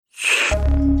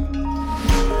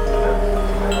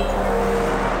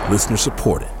Listener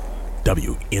supported.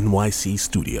 WNYC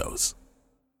Studios.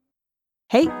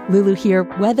 Hey, Lulu here.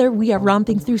 Whether we are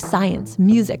romping through science,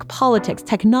 music, politics,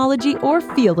 technology, or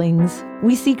feelings,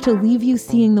 we seek to leave you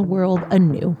seeing the world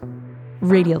anew.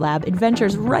 Radiolab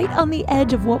adventures right on the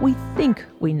edge of what we think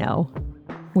we know,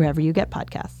 wherever you get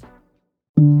podcasts.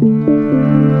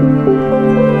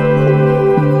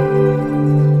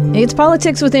 It's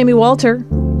Politics with Amy Walter.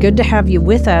 Good to have you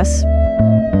with us.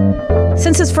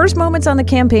 Since his first moments on the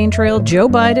campaign trail, Joe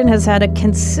Biden has had a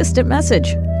consistent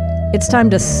message. It's time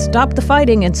to stop the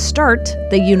fighting and start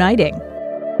the uniting.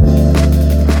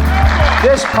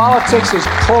 This politics is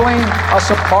pulling us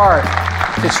apart.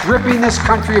 It's ripping this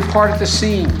country apart at the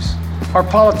seams. Our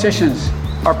politicians,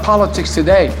 our politics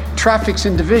today, traffics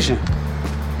in division.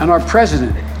 And our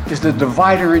president is the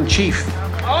divider in chief.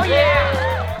 Oh,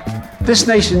 yeah! This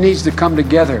nation needs to come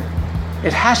together.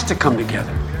 It has to come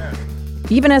together.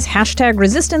 Even as hashtag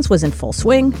resistance was in full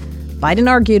swing, Biden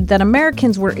argued that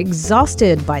Americans were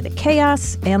exhausted by the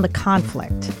chaos and the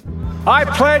conflict. I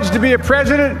pledge to be a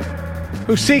president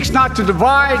who seeks not to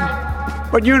divide,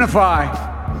 but unify.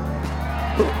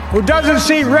 Who doesn't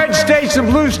see red states and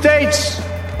blue states,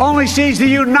 only sees the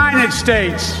United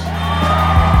States.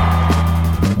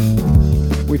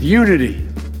 With unity,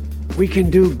 we can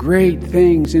do great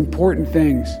things, important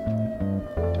things.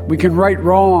 We can right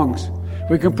wrongs.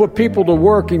 We can put people to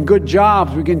work in good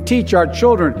jobs. We can teach our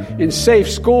children in safe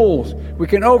schools. We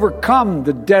can overcome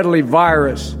the deadly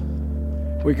virus.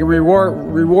 We can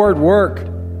reward work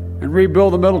and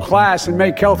rebuild the middle class and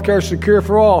make healthcare secure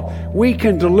for all. We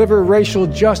can deliver racial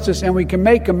justice, and we can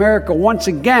make America once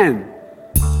again.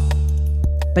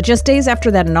 But just days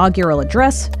after that inaugural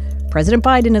address, President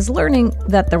Biden is learning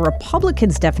that the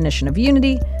Republicans' definition of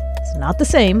unity is not the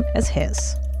same as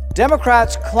his.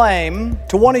 Democrats claim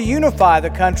to want to unify the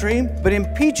country, but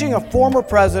impeaching a former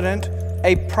president,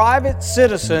 a private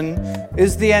citizen,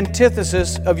 is the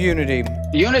antithesis of unity.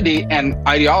 Unity and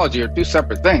ideology are two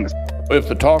separate things. If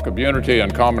the talk of unity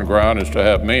and common ground is to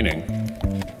have meaning,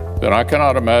 then I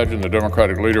cannot imagine the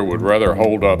Democratic leader would rather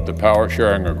hold up the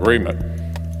power-sharing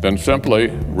agreement than simply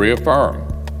reaffirm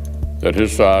that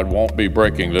his side won't be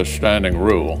breaking this standing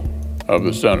rule of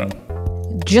the Senate.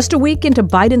 Just a week into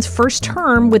Biden's first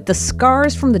term, with the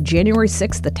scars from the January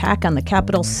 6th attack on the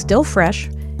Capitol still fresh,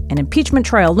 an impeachment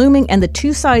trial looming, and the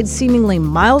two sides seemingly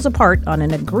miles apart on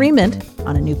an agreement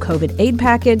on a new COVID aid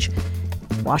package,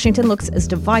 Washington looks as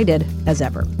divided as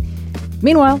ever.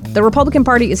 Meanwhile, the Republican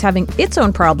Party is having its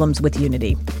own problems with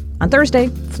unity. On Thursday,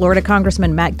 Florida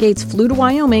Congressman Matt Gaetz flew to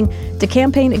Wyoming to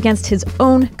campaign against his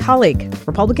own colleague,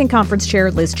 Republican Conference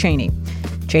Chair Liz Cheney.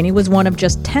 Cheney was one of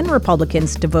just 10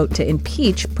 Republicans to vote to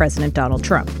impeach President Donald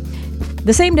Trump.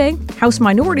 The same day, House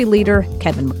Minority Leader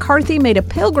Kevin McCarthy made a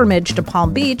pilgrimage to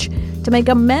Palm Beach to make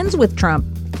amends with Trump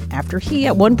after he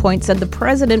at one point said the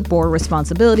president bore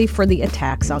responsibility for the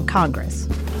attacks on Congress.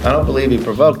 I don't believe he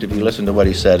provoked if you listen to what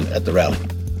he said at the rally.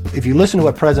 If you listen to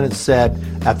what President said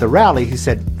at the rally, he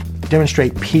said,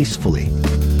 demonstrate peacefully.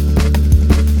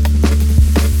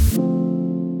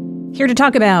 Here to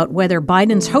talk about whether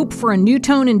Biden's hope for a new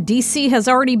tone in D.C. has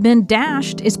already been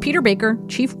dashed is Peter Baker,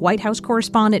 chief White House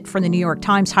correspondent for the New York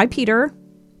Times. Hi, Peter.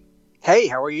 Hey,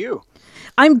 how are you?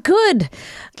 I'm good.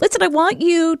 Listen, I want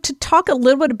you to talk a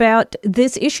little bit about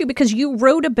this issue because you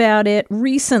wrote about it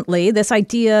recently, this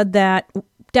idea that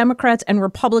Democrats and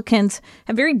Republicans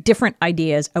have very different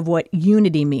ideas of what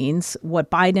unity means, what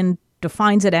Biden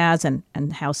defines it as, and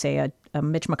how, say, a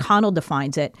Mitch McConnell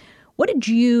defines it. What did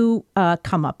you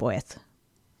come up with?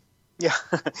 Yeah,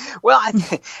 well,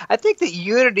 I think that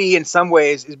unity in some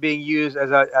ways is being used as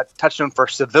a touchstone for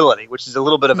civility, which is a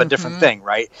little bit of a different thing,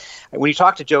 right? When you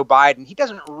talk to Joe Biden, he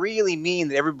doesn't really mean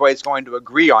that everybody's going to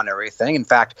agree on everything. In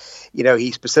fact,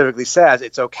 he specifically says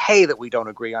it's okay that we don't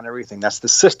agree on everything. That's the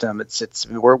system.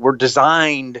 We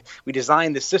designed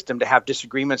the system to have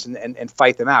disagreements and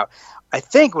fight them out. I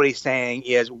think what he's saying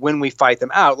is when we fight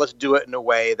them out, let's do it in a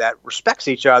way that respects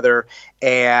each other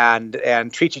and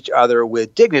treats each other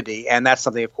with dignity. And that's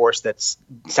something, of course, that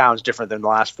sounds different than the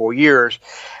last 4 years.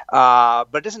 But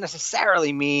it doesn't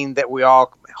necessarily mean that we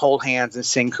all hold hands and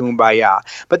sing Kumbaya.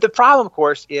 But the problem, of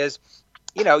course, is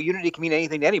unity can mean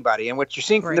anything to anybody. And what you're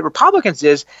seeing from the Republicans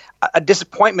is a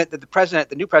disappointment that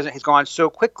the new president has gone so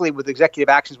quickly with executive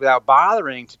actions without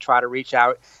bothering to try to reach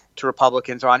out to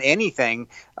Republicans on anything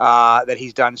that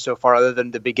he's done so far other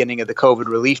than the beginning of the COVID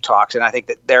relief talks. And I think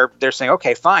that they're saying,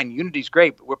 okay, fine, unity's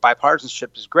great,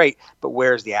 bipartisanship is great, but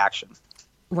where's the action?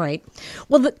 Right.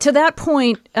 Well, to that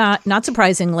point, not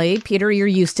surprisingly, Peter, you're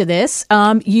used to this.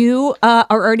 You are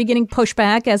already getting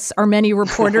pushback, as are many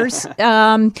reporters,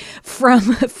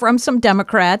 from some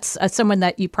Democrats. Someone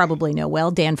that you probably know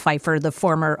well, Dan Pfeiffer, the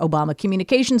former Obama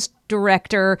communications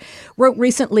director, wrote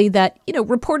recently that,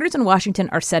 reporters in Washington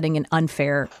are setting an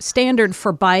unfair standard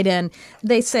for Biden.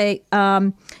 They say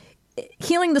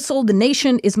healing the soul of the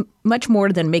nation is much more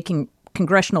than making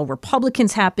congressional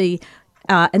Republicans happy.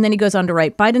 And then he goes on to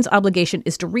write, Biden's obligation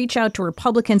is to reach out to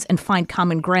Republicans and find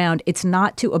common ground. It's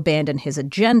not to abandon his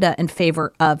agenda in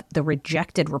favor of the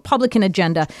rejected Republican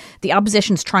agenda. The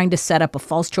opposition's trying to set up a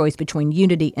false choice between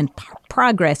unity and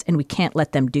progress, and we can't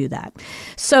let them do that.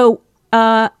 So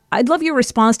I'd love your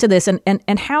response to this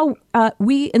and how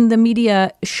we in the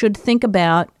media should think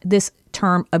about this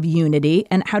term of unity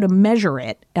and how to measure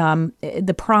it,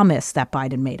 the promise that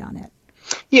Biden made on it.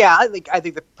 Yeah, I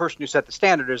think the person who set the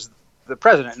standard is the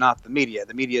president, not the media.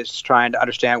 The media is trying to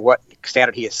understand what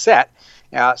standard he has set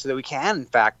so that we can, in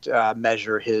fact,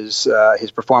 measure his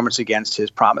performance against his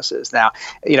promises. Now,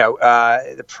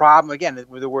 the problem, again,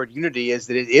 with the word unity is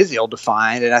that it is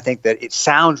ill-defined, and I think that it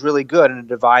sounds really good in a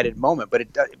divided moment. But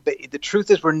the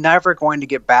truth is we're never going to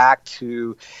get back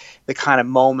to the kind of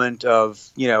moment of,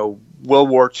 World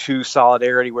War II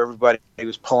solidarity where everybody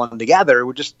was pulling together.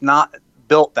 We're just not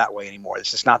built that way anymore.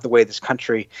 This is not the way this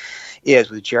country is,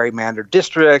 with gerrymandered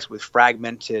districts, with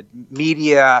fragmented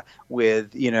media,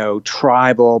 with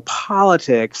tribal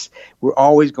politics. We're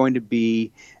always going to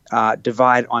be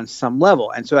divided on some level.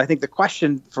 And so I think the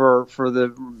question for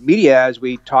the media, as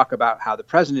we talk about how the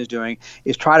president is doing,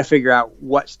 is try to figure out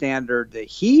what standard that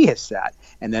he has set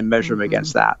and then measure him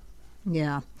against that.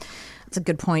 Yeah, that's a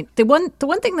good point. The one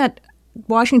thing that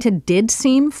Washington did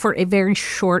seem for a very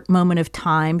short moment of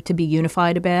time to be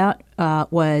unified about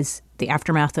was the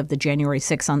aftermath of the January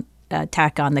 6th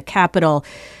attack on the Capitol,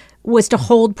 was to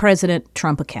hold President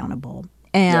Trump accountable.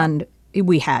 And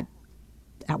we had,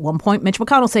 at one point, Mitch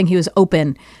McConnell saying he was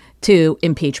open to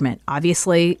impeachment.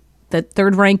 Obviously, the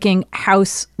third-ranking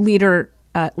House leader,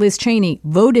 Liz Cheney,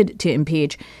 voted to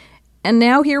impeach. And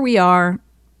now here we are,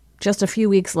 just a few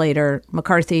weeks later,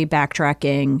 McCarthy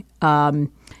backtracking,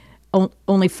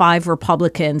 only 5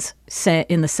 Republicans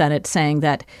in the Senate saying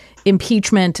that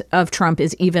impeachment of Trump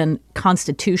is even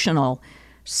constitutional.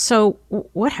 So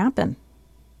what happened?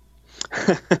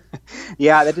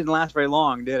 Yeah, that didn't last very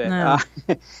long, did it? No.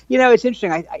 It's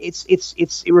interesting.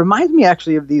 It reminds me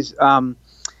actually of these,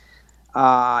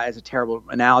 as a terrible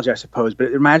analogy, I suppose, but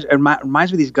it reminds me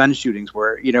of these gun shootings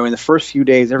where, in the first few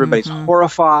days, everybody's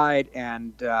horrified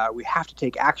and we have to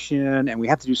take action and we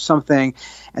have to do something.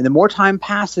 And the more time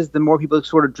passes, the more people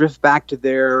sort of drift back to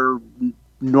their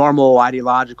normal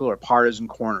ideological or partisan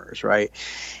corners, right?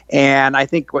 And I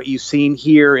think what you've seen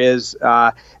here is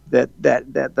that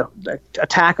the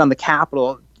attack on the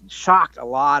Capitol shocked a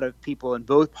lot of people in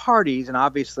both parties, and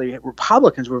obviously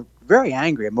Republicans were very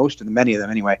angry, many of them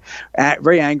anyway,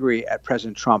 very angry at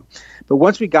President Trump. But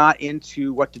once we got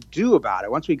into what to do about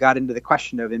it, once we got into the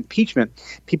question of impeachment,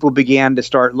 people began to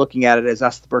start looking at it as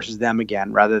us versus them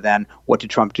again, rather than what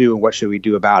did Trump do and what should we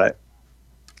do about it.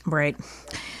 Right.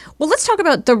 Well, let's talk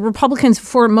about the Republicans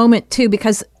for a moment, too,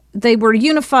 because they were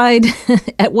unified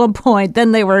at one point,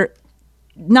 then they were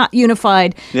not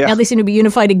unified. Yeah. Now they seem to be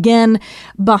unified again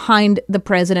behind the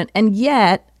president. And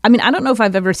yet, I don't know if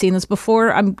I've ever seen this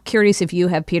before. I'm curious if you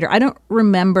have, Peter. I don't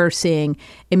remember seeing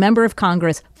a member of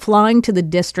Congress flying to the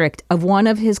district of one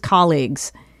of his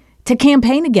colleagues to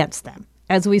campaign against them,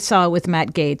 as we saw with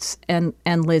Matt Gaetz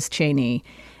and Liz Cheney.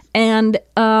 And,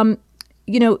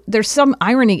 there's some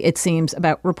irony, it seems,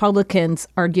 about Republicans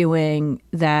arguing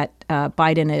that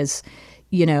Biden is,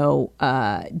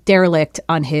 derelict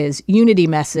on his unity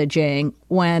messaging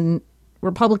when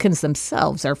Republicans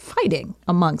themselves are fighting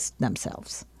amongst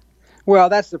themselves. Well,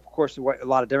 that's, of course, what a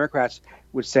lot of Democrats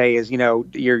would say is,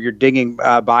 you're digging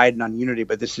Biden on unity,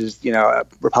 but this is, a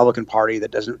Republican Party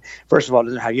that first of all,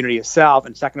 doesn't have unity itself,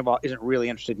 and second of all, isn't really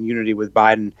interested in unity with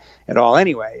Biden at all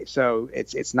anyway. So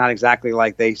it's not exactly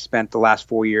like they spent the last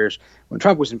 4 years when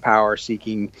Trump was in power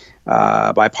seeking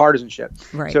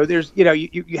bipartisanship. Right. So there's,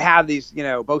 you have these,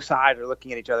 both sides are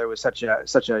looking at each other with such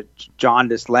a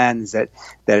jaundiced lens that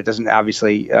it doesn't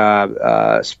obviously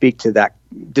speak to that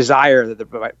desire that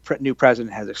the new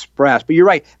president has expressed. But you're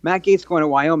right, Matt Gaetz going to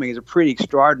Wyoming is a pretty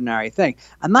extraordinary thing.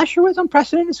 I'm not sure what's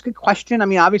unprecedented. It's a good question.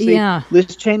 Obviously,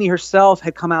 Liz Cheney herself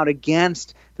had come out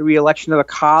against the reelection of a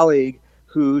colleague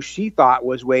who she thought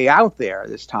was way out there,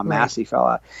 this Tom Massey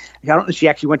fella. I don't know if she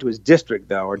actually went to his district,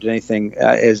 though, or did anything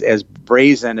as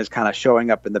brazen as kind of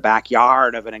showing up in the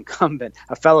backyard of an incumbent,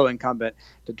 a fellow incumbent,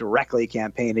 to directly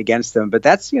campaign against them. But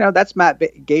that's Matt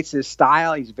Gaetz'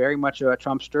 style. He's very much a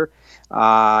Trumpster.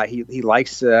 He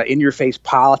likes in-your-face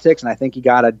politics, and I think he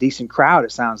got a decent crowd,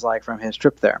 it sounds like, from his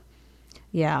trip there.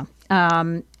 Yeah.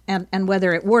 And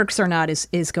whether it works or not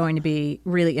is going to be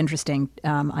really interesting.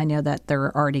 I know that there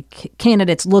are already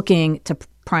candidates looking to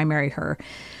primary her.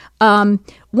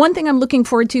 One thing I'm looking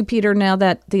forward to, Peter, now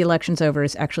that the election's over,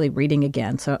 is actually reading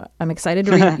again. So I'm excited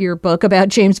to read your book about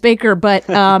James Baker. But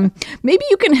maybe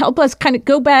you can help us kind of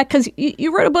go back, because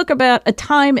you wrote a book about a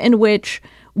time in which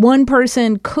one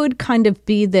person could kind of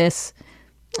be this,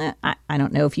 I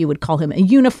don't know if you would call him a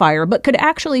unifier, but could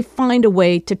actually find a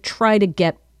way to try to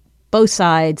get both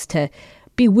sides to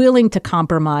be willing to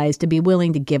compromise, to be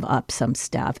willing to give up some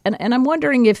stuff. And I'm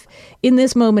wondering if in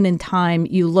this moment in time,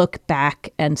 you look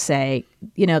back and say,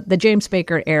 the James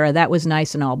Baker era, that was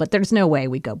nice and all, but there's no way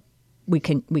we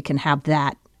can have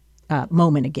that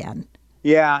moment again.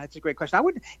 Yeah, it's a great question.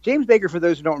 James Baker, for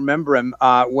those who don't remember him,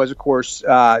 was, of course,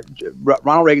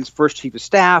 Ronald Reagan's first chief of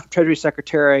staff, Treasury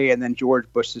Secretary, and then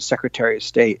George Bush's Secretary of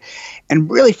State. And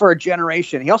really, for a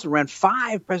generation, he also ran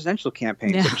 5 presidential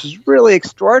campaigns, which is really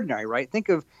extraordinary, right? Think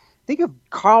of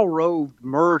Karl Rove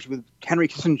merged with Henry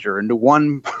Kissinger into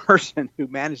one person who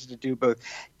managed to do both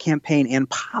campaign and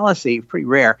policy. Pretty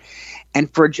rare.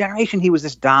 And for a generation, he was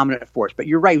this dominant force. But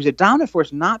you're right, he was a dominant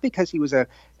force not because he was a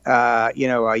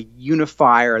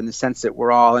unifier in the sense that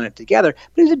we're all in it together,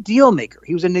 but he was a deal maker.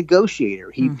 He was a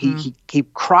negotiator. He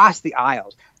crossed the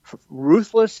aisles.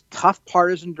 Ruthless, tough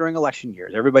partisan during election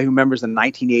years. Everybody who remembers the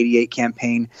 1988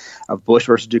 campaign of Bush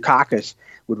versus Dukakis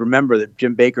would remember that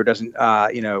Jim Baker doesn't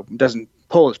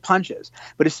pull his punches.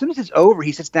 But as soon as it's over,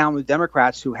 he sits down with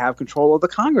Democrats who have control of the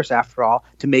Congress, after all,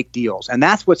 to make deals. And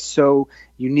that's what's so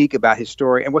unique about his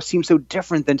story and what seems so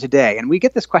different than today. And we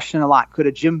get this question a lot. Could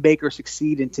a Jim Baker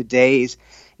succeed in today's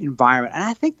environment? And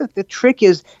I think that the trick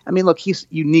is, look, he's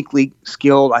uniquely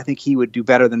skilled. I think he would do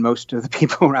better than most of the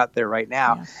people who are out there right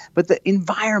now. Yeah. But the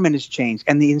environment has changed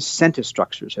and the incentive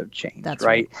structures have changed. That's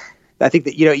right. I think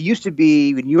that, it used to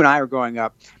be when you and I were growing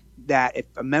up, that if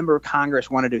a member of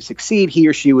Congress wanted to succeed, he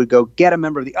or she would go get a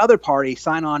member of the other party,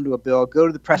 sign on to a bill, go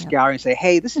to the press gallery and say,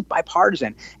 hey, this is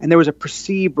bipartisan. And there was a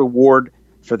perceived reward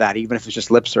for that, even if it's just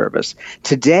lip service.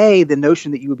 Today, the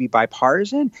notion that you would be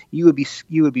bipartisan, you would be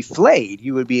flayed,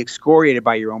 you would be excoriated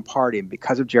by your own party. And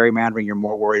because of gerrymandering, you're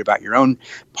more worried about your own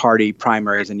party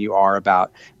primaries than you are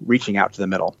about reaching out to the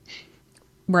middle.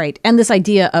 Right. And this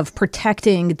idea of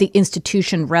protecting the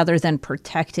institution rather than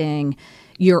protecting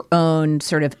your own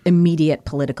sort of immediate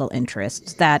political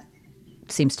interests, that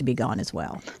seems to be gone as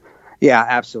well. Yeah,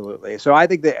 absolutely. So I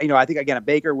think that, again, a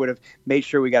Baker would have made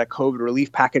sure we got a COVID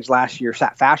relief package last year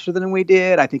faster than we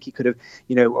did. I think he could have,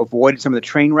 avoided some of the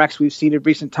train wrecks we've seen in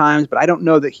recent times, but I don't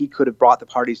know that he could have brought the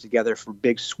parties together for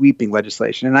big sweeping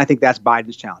legislation. And I think that's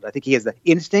Biden's challenge. I think he has the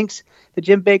instincts that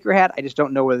Jim Baker had. I just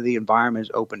don't know whether the environment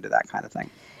is open to that kind of thing.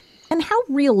 And how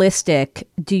realistic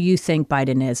do you think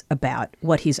Biden is about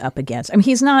what he's up against?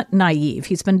 He's not naive.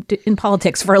 He's been in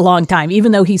politics for a long time,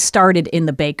 even though he started in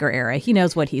the Baker era. He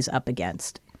knows what he's up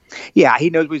against. Yeah, he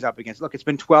knows what he's up against. Look, it's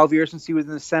been 12 years since he was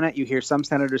in the Senate. You hear some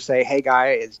senators say, hey,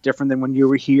 guy, it's different than when you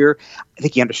were here. I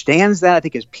think he understands that. I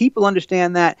think his people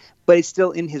understand that. But it's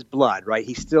still in his blood, right?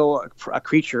 He's still a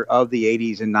creature of the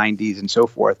 80s and 90s and so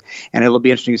forth. And it'll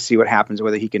be interesting to see what happens,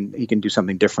 whether he can do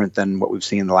something different than what we've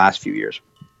seen in the last few years.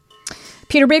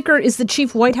 Peter Baker is the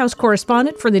chief White House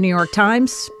correspondent for the New York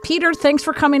Times. Peter, thanks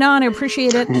for coming on. I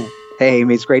appreciate it. Hey,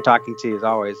 Amy, it's great talking to you as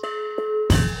always.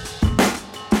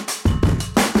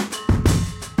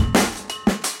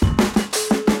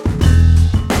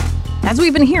 As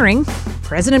we've been hearing,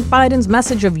 President Biden's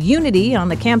message of unity on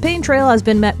the campaign trail has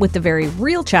been met with the very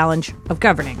real challenge of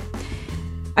governing.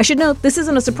 I should note this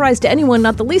isn't a surprise to anyone,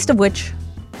 not the least of which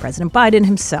President Biden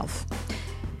himself.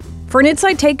 For an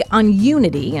inside take on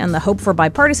unity and the hope for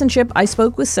bipartisanship, I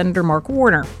spoke with Senator Mark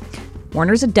Warner.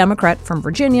 Warner's a Democrat from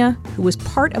Virginia who was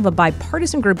part of a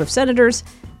bipartisan group of senators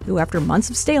who, after months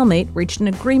of stalemate, reached an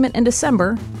agreement in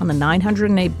December on the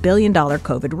 $908 billion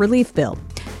COVID relief bill.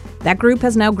 That group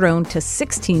has now grown to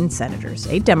 16 senators,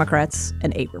 8 Democrats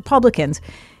and 8 Republicans,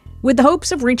 with the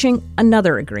hopes of reaching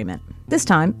another agreement, this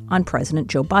time on President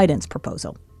Joe Biden's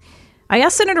proposal. I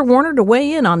asked Senator Warner to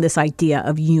weigh in on this idea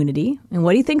of unity and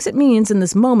what he thinks it means in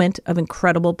this moment of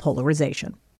incredible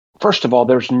polarization. First of all,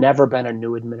 there's never been a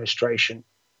new administration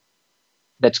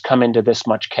that's come into this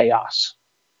much chaos.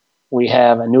 We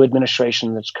have a new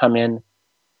administration that's come in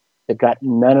that got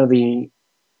none of the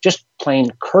just plain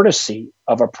courtesy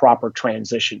of a proper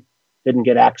transition, didn't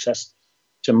get access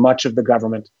to much of the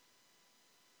government,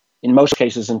 in most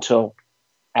cases until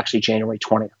actually January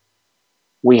 20th.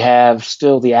 We have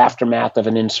still the aftermath of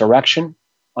an insurrection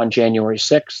on January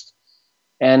 6th,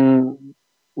 and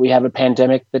we have a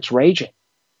pandemic that's raging.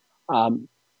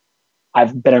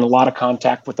 I've been in a lot of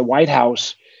contact with the White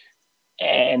House,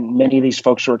 and many of these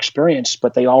folks are experienced,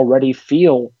 but they already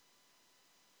feel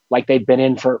like they've been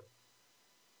in for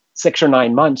 6 or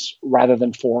 9 months rather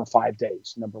than 4 or 5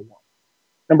 days, number one.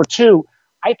 Number two,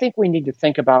 I think we need to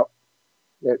think about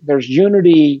there's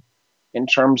unity in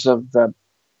terms of the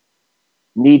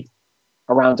need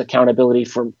around accountability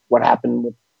for what happened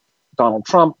with Donald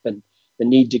Trump and the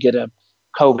need to get a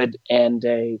COVID and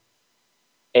a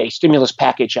stimulus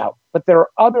package out. But there are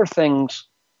other things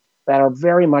that are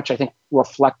very much, I think,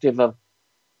 reflective of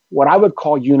what I would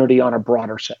call unity on a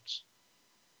broader sense.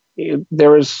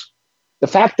 There is the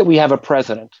fact that we have a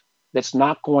president that's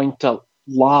not going to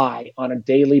lie on a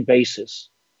daily basis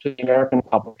to the American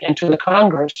public and to the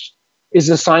Congress is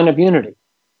a sign of unity.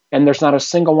 And there's not a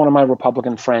single one of my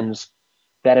Republican friends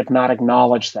that have not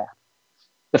acknowledged that.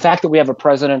 The fact that we have a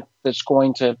president that's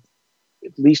going to,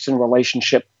 at least in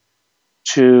relationship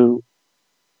to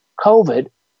COVID,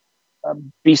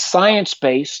 be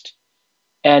science-based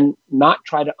and not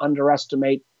try to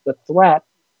underestimate the threat.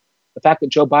 The fact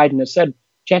that Joe Biden has said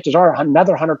chances are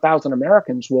another 100,000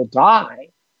 Americans will die.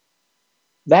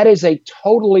 That is a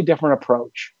totally different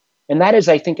approach. And that is,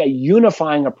 I think, a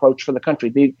unifying approach for the country.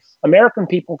 The American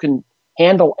people can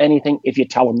handle anything if you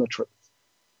tell them the truth.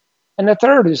 And the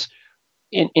third is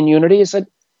in unity is that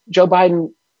Joe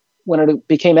Biden, when it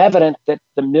became evident that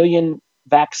the 1 million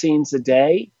vaccines a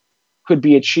day could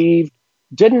be achieved,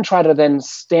 didn't try to then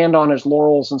stand on his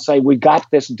laurels and say, we got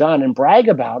this done and brag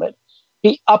about it.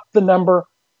 He upped the number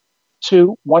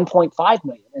to 1.5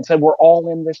 million and said, we're all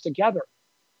in this together.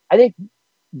 I think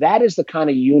that is the kind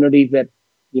of unity that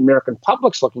the American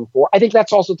public's looking for. I think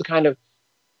that's also the kind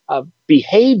of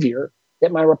behavior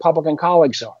that my Republican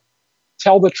colleagues are.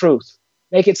 Tell the truth.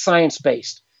 Make it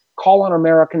science-based. Call on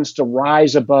Americans to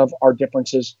rise above our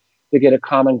differences to get a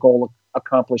common goal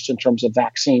accomplished in terms of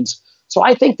vaccines. So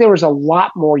I think there is a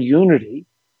lot more unity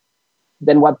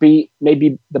than what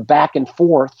maybe the back and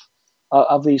forth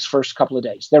of these first couple of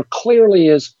days. There clearly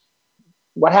is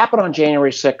what happened on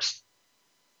January 6th.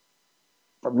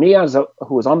 For me,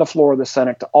 who was on the floor of the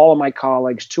Senate, to all of my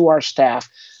colleagues, to our staff,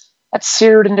 that's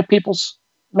seared into people's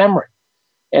memory.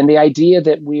 And the idea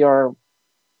that we are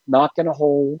not going to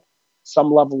hold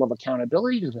some level of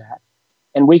accountability to that,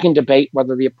 and we can debate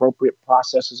whether the appropriate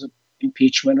process is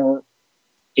impeachment or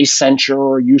a censure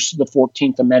or use of the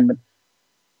 14th Amendment.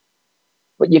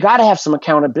 But you got to have some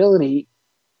accountability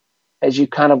as you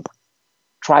kind of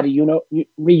try to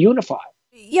reunify.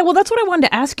 Yeah, well, that's what I wanted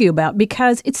to ask you about,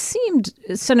 because it seemed,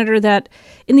 Senator, that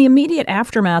in the immediate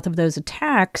aftermath of those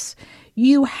attacks,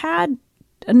 you had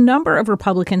a number of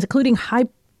Republicans, including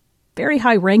very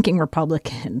high-ranking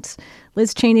Republicans,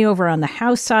 Liz Cheney over on the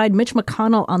House side, Mitch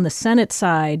McConnell on the Senate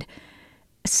side,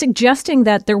 suggesting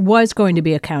that there was going to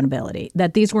be accountability,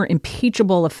 that these were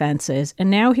impeachable offenses.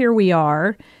 And now here we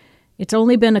are. It's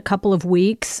only been a couple of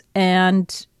weeks,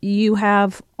 and you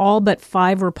have all but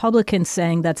 5 Republicans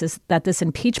saying that this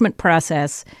impeachment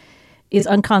process is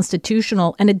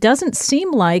unconstitutional. And it doesn't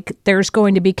seem like there's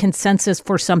going to be consensus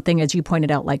for something, as you pointed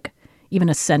out, like even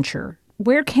a censure.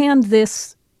 Where can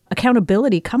this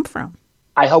accountability come from?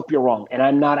 I hope you're wrong. And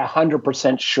I'm not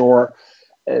 100% sure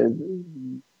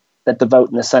that the vote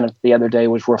in the Senate the other day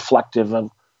was reflective of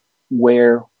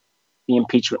where the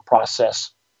impeachment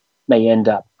process may end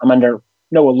up. I'm under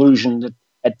no illusion that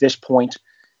at this point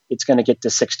it's going to get to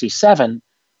 67.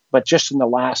 But just in the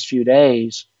last few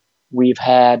days, we've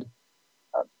had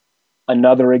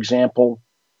another example,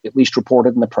 at least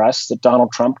reported in the press, that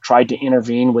Donald Trump tried to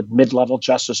intervene with mid-level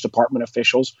Justice Department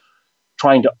officials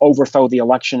trying to overthrow the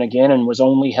election again, and was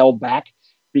only held back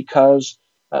because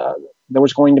there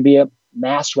was going to be a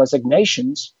mass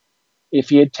resignations if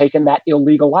he had taken that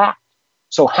illegal act.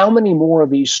 So how many more of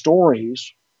these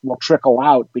stories will trickle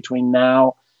out between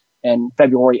now and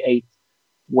February 8th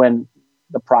when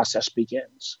the process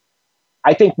begins?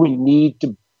 I think we need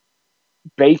to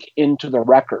bake into the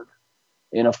record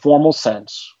in a formal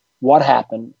sense what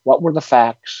happened, what were the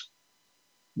facts,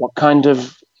 what kind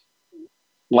of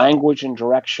language and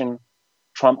direction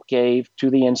Trump gave to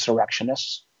the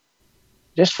insurrectionists,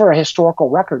 just for a historical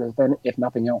record, if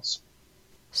nothing else.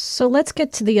 So let's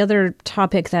get to the other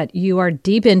topic that you are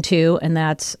deep into, and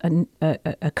that's a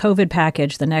COVID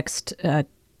package, the next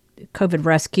COVID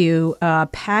rescue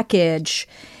package.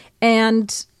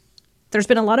 And there's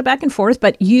been a lot of back and forth,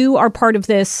 but you are part of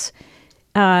this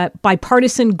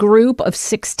bipartisan group of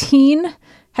 16.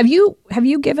 Have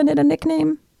you given it a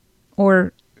nickname,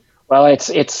 or? Well,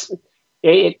 it's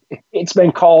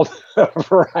been called a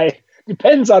variety.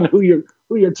 Depends on who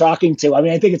you're talking to. I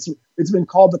mean, I think it's been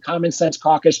called the Common Sense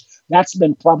Caucus. That's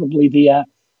been probably the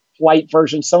polite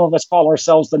version. Some of us call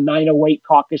ourselves the 908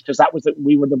 Caucus because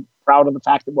we were proud of the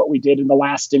fact that what we did in the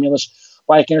last stimulus.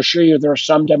 But I can assure you, there are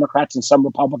some Democrats and some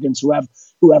Republicans who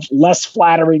have less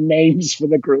flattering names for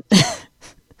the group.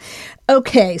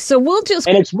 Okay, so we'll just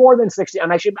and it's more than 60.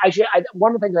 And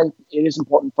one of the things that it is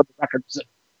important for the record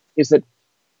is that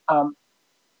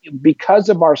because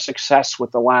of our success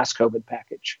with the last COVID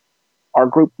package, our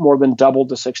group more than doubled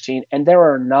to 16, and there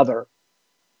are another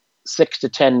 6 to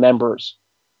 10 members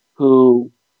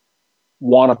who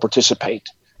want to participate.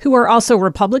 Who are also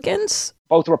Republicans?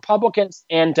 Both Republicans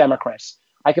and Democrats.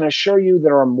 I can assure you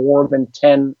there are more than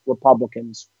 10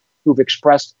 Republicans who've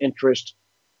expressed interest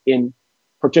in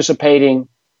participating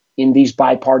in these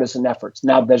bipartisan efforts.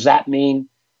 Now, does that mean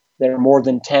there are more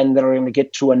than 10 that are going to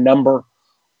get to a number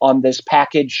on this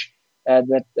package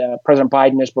that President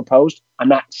Biden has proposed? I'm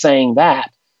not saying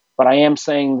that, but I am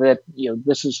saying that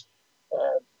this is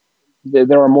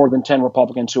there are more than 10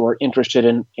 Republicans who are interested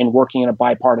in working in a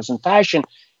bipartisan fashion.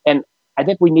 And I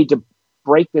think we need to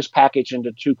break this package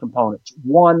into two components.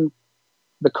 One,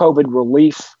 the COVID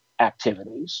relief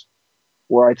activities,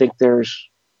 where I think there's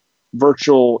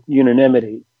virtual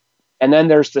unanimity. And then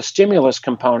there's the stimulus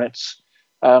components,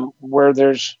 where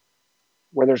there's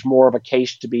more of a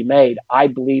case to be made. I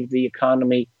believe the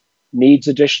economy needs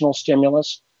additional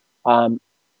stimulus. I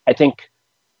think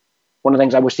one of the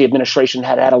things I wish the administration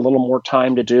had a little more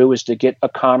time to do is to get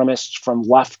economists from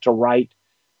left to right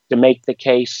to make the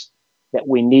case that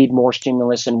we need more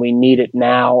stimulus and we need it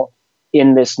now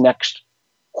in this next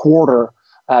quarter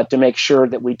to make sure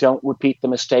that we don't repeat the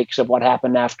mistakes of what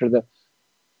happened after the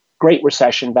Great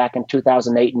Recession back in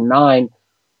 2008 and 2009,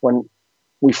 when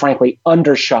we frankly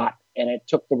undershot and it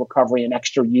took the recovery an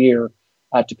extra year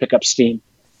to pick up steam.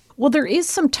 Well, there is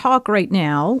some talk right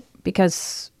now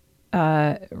because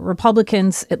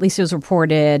Republicans, at least it was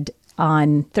reported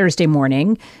on Thursday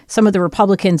morning, some of the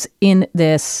Republicans in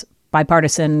this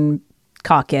bipartisan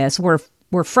caucus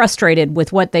were frustrated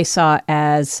with what they saw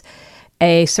as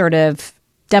a sort of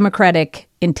Democratic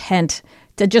intent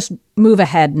to just move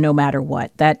ahead no matter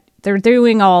what, that they're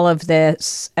doing all of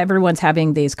this, everyone's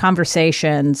having these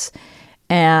conversations,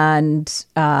 and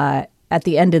at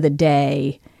the end of the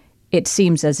day, it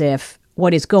seems as if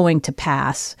what is going to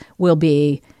pass will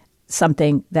be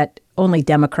something that only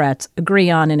Democrats agree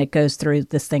on, and it goes through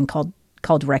this thing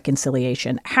called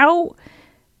reconciliation. How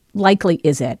likely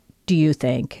is it, do you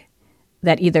think,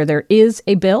 that either there is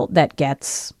a bill that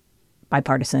gets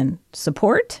bipartisan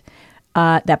support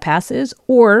that passes,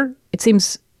 or it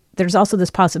seems there's also this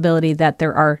possibility that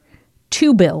there are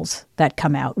two bills that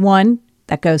come out. One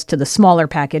that goes to the smaller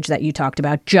package that you talked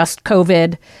about, just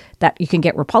COVID, that you can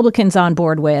get Republicans on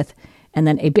board with, and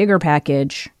then a bigger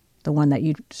package, the one that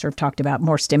you sort of talked about,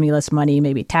 more stimulus money,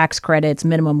 maybe tax credits,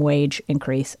 minimum wage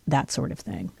increase, that sort of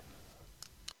thing.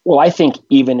 Well, I think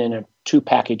even in a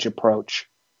two-package approach,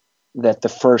 that the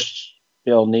first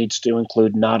bill needs to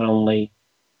include not only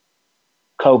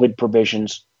COVID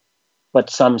provisions, but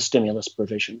some stimulus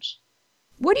provisions.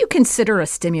 What do you consider a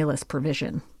stimulus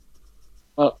provision?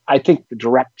 Well, I think the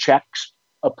direct checks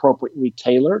appropriately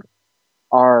tailored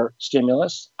are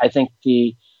stimulus. I think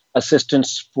the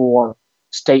assistance for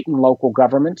state and local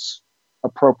governments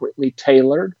appropriately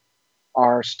tailored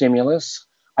are stimulus.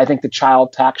 I think the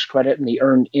child tax credit and the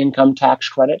earned income tax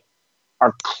credit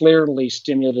are clearly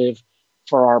stimulative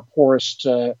for our poorest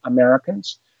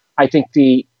Americans. I think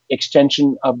the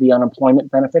extension of the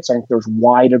unemployment benefits, I think there's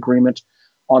wide agreement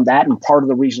on that. And part of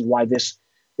the reason why this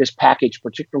package,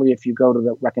 particularly if you go to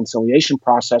the reconciliation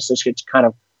process, this gets kind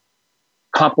of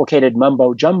complicated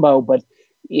mumbo jumbo, but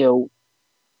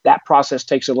that process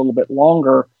takes a little bit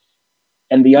longer,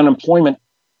 and the unemployment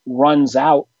runs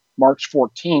out March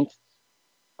 14th.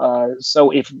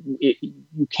 So if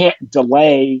you can't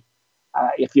delay,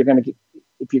 if you're not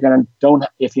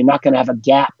going to have a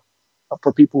gap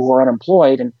for people who are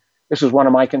unemployed, and this is one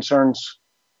of my concerns.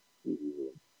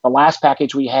 The last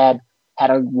package we had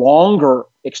a longer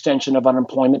extension of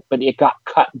unemployment, but it got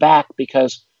cut back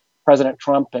because President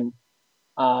Trump and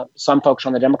some folks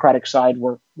on the Democratic side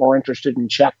were more interested in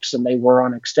checks than they were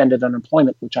on extended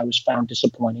unemployment, which I was found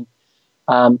disappointing.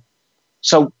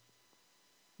 So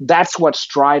that's what's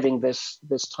driving this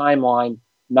timeline,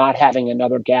 not having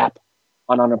another gap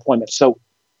on unemployment. So,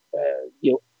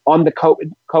 On the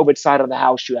COVID side of the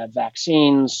house, you have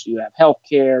vaccines, you have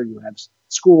healthcare, you have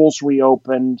schools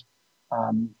reopened,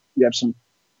 you have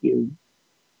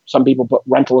some people put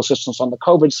rental assistance on the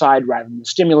COVID side rather than the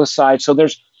stimulus side. So there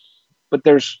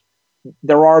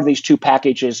are these two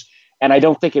packages, and I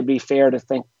don't think it'd be fair to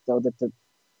think though that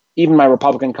even my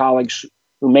Republican colleagues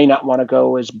who may not want to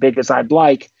go as big as I'd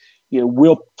like,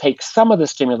 will take some of the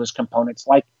stimulus components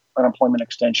like unemployment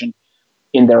extension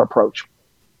in their approach.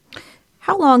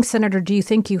 How long, Senator, do you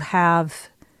think you have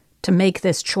to make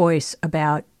this choice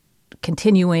about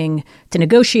continuing to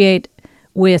negotiate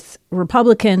with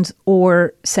Republicans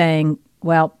or saying,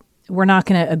 well, we're not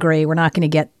going to agree, we're not going to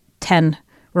get 10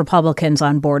 Republicans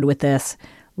on board with this,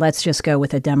 let's just go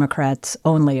with a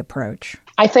Democrats-only approach?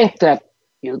 I think that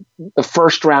the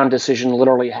first round decision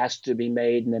literally has to be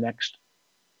made in the next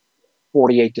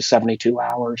 48 to 72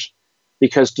 hours,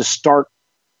 because to start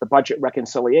the budget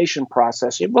reconciliation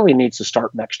process, it really needs to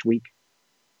start next week.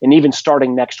 And even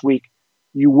starting next week,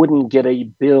 you wouldn't get a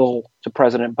bill to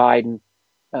President Biden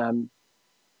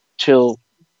till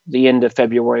the end of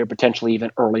February or potentially even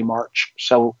early March.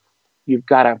 So you've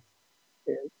got to,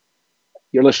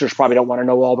 your listeners probably don't want to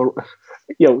know all the,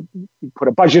 you put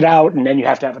a budget out and then you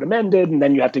have to have it amended and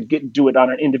then you have to do it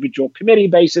on an individual committee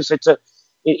basis.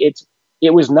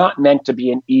 It was not meant to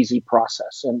be an easy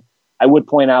process. And I would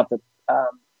point out that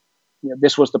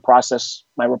this was the process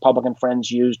my Republican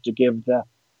friends used to give the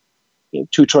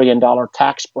 $2 trillion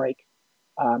tax break,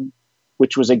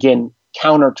 which was, again,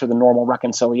 counter to the normal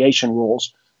reconciliation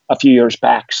rules a few years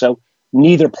back. So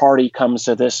neither party comes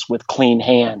to this with clean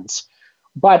hands.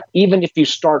 But even if you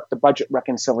start the budget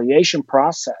reconciliation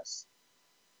process,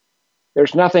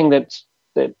 there's nothing that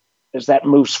as that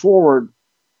moves forward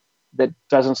that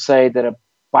doesn't say that a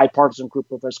bipartisan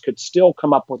group of us could still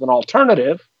come up with an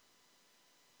alternative,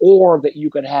 or that you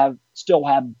could still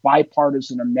have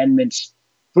bipartisan amendments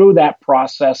through that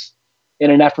process in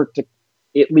an effort to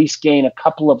at least gain a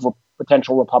couple of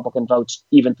potential Republican votes,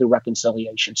 even through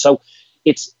reconciliation. So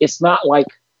it's not like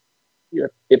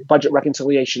if budget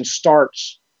reconciliation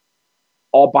starts,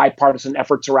 all bipartisan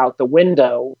efforts are out the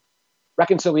window.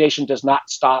 Reconciliation does not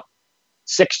stop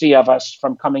 60 of us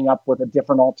from coming up with a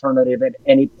different alternative at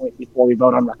any point before we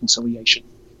vote on reconciliation.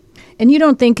 And you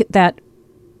don't think that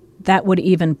would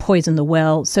even poison the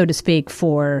well, so to speak,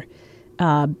 for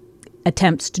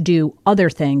attempts to do other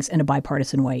things in a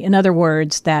bipartisan way? In other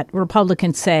words, that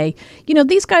Republicans say,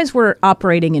 these guys were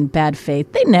operating in bad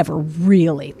faith. They never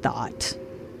really thought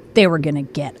they were going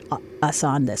to get us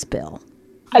on this bill.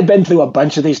 I've been through a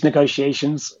bunch of these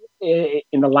negotiations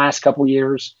in the last couple of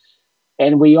years,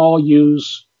 and we all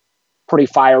use pretty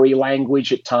fiery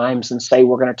language at times and say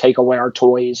we're going to take away our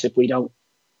toys if we don't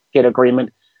get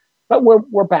agreement. But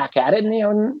we're back at it,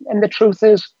 and the truth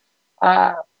is,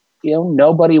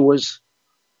 nobody was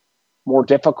more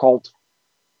difficult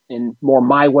and more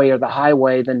my way or the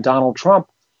highway than Donald Trump.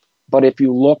 But if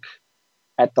you look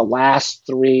at the last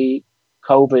 3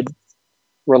 COVID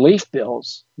relief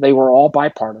bills, they were all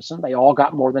bipartisan. They all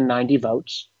got more than 90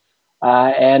 votes.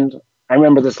 And I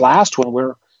remember this last one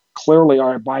where clearly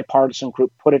our bipartisan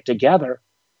group put it together.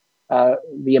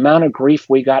 The amount of grief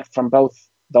we got from both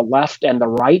the left and the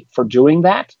right for doing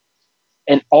that,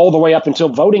 and all the way up until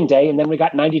voting day. And then we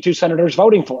got 92 senators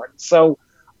voting for it. So,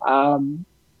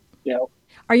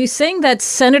 Are you saying that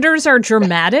senators are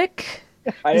dramatic?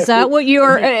 Is that what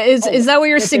you're, is that what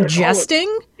you're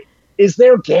suggesting? Is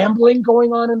there gambling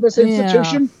going on in this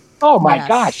institution? Yeah. Oh my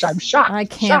gosh, I'm shocked. I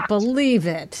can't believe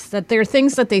it. That there are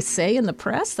things that they say in the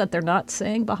press that they're not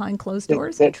saying behind closed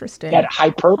doors. Interesting. That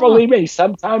hyperbole may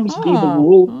sometimes be the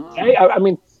rule. Okay?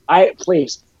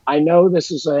 I know this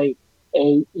is a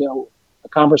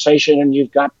conversation, and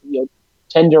you've got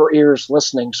tender ears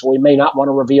listening, so we may not want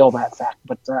to reveal that fact.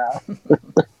 But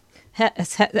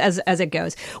as it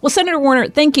goes. Well, Senator Warner,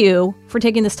 thank you for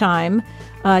taking this time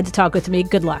to talk with me.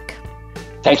 Good luck.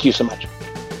 Thank you so much.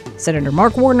 Senator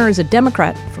Mark Warner is a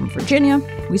Democrat from Virginia.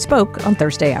 We spoke on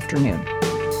Thursday afternoon.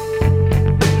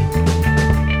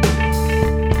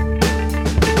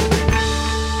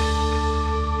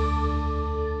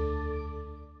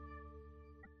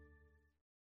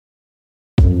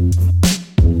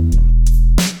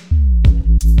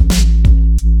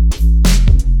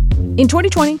 In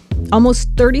 2020, almost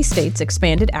 30 states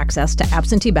expanded access to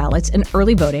absentee ballots and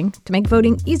early voting to make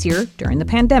voting easier during the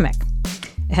pandemic.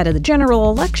 Ahead of the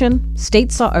general election,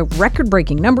 states saw a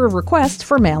record-breaking number of requests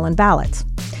for mail-in ballots.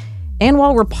 And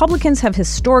while Republicans have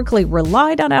historically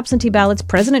relied on absentee ballots,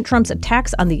 President Trump's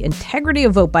attacks on the integrity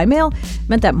of vote by mail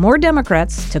meant that more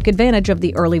Democrats took advantage of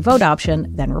the early vote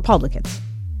option than Republicans.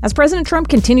 As President Trump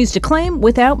continues to claim,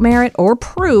 without merit or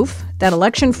proof, that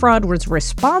election fraud was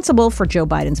responsible for Joe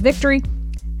Biden's victory,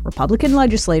 Republican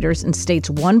legislators in states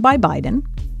won by Biden,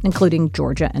 including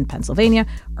Georgia and Pennsylvania,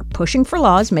 are pushing for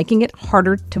laws making it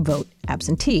harder to vote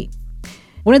absentee.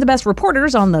 One of the best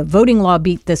reporters on the voting law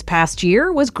beat this past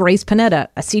year was Grace Panetta,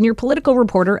 a senior political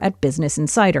reporter at Business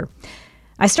Insider.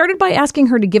 I started by asking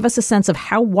her to give us a sense of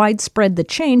how widespread the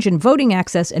change in voting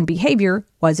access and behavior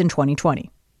was in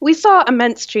 2020. We saw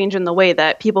immense change in the way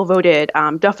that people voted,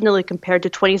 definitely compared to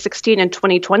 2016 and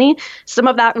 2020. Some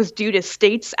of that was due to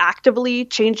states actively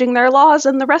changing their laws,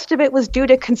 and the rest of it was due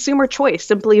to consumer choice,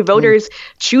 simply voters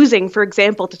choosing, for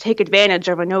example, to take advantage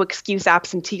of a no-excuse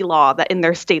absentee law that in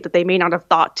their state that they may not have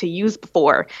thought to use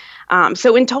before.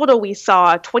 So in total, we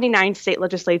saw 29 state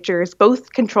legislatures,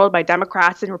 both controlled by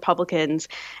Democrats and Republicans,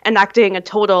 enacting a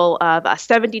total of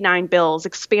 79 bills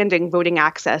expanding voting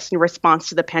access in response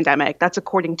to the pandemic. That's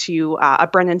according to a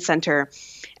Brennan Center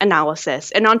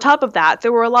analysis. And on top of that,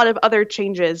 there were a lot of other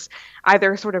changes,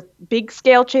 either sort of big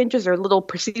scale changes or little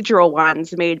procedural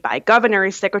ones made by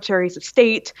governors, secretaries of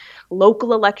state,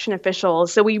 local election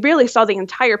officials. So we really saw the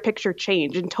entire picture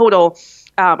change. In total,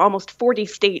 almost 40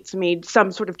 states made some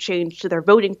sort of change to their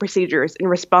voting procedures in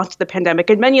response to the pandemic.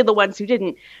 And many of the ones who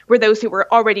didn't were those who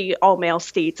were already all-male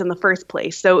states in the first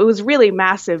place. So it was really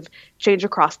massive change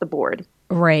across the board.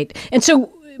 Right. And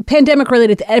so pandemic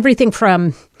related to everything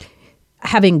from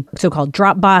having so-called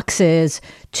drop boxes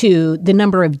to the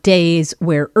number of days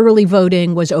where early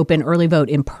voting was open, early vote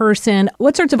in person.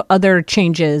 What sorts of other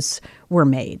changes were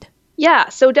made? Yeah,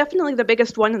 so definitely the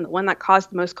biggest one and the one that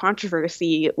caused the most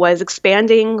controversy was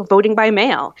expanding voting by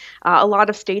mail. A lot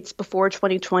of states before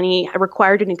 2020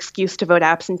 required an excuse to vote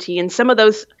absentee, and some of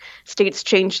those states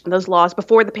changed those laws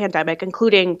before the pandemic,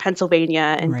 including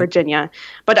Pennsylvania and Virginia,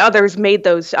 but others made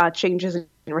those changes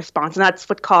in response, and that's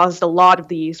what caused a lot of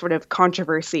the sort of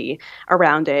controversy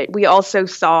around it. We also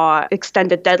saw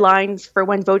extended deadlines for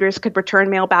when voters could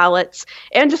return mail ballots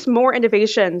and just more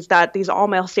innovations that these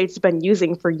all-mail states have been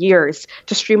using for years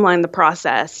to streamline the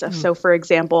process. So, for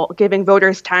example, giving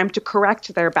voters time to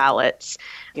correct their ballots,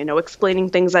 explaining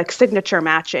things like signature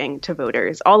matching to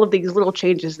voters, all of these little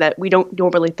changes that we don't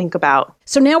normally think about.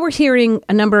 So now we're hearing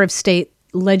a number of state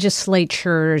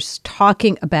legislatures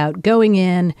talking about going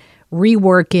in,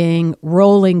 reworking,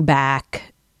 rolling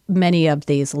back many of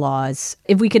these laws.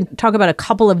 If we can talk about a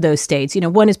couple of those states,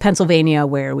 one is Pennsylvania,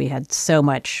 where we had so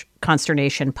much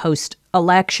consternation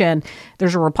post-election.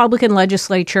 There's a Republican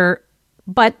legislature,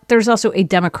 but there's also a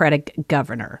Democratic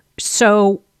governor.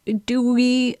 So do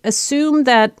we assume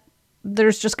that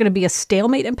there's just going to be a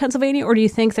stalemate in Pennsylvania, or do you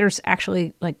think there's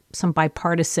actually some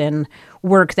bipartisan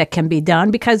work that can be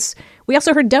done? Because we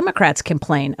also heard Democrats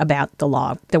complain about the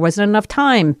law. There wasn't enough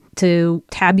time to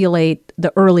tabulate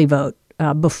the early vote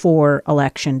before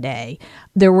Election Day.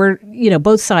 There were,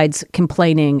 both sides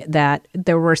complaining that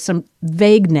there were some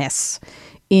vagueness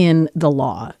in the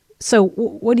law. So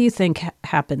what do you think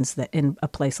happens in a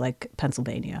place like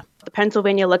Pennsylvania? The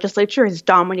Pennsylvania legislature is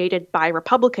dominated by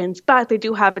Republicans, but they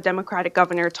do have a Democratic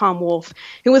governor, Tom Wolf,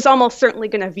 who is almost certainly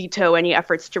going to veto any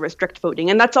efforts to restrict voting.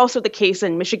 And that's also the case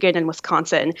in Michigan and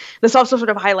Wisconsin. This also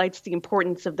sort of highlights the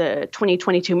importance of the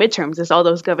 2022 midterms, as all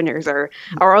those governors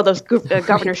all those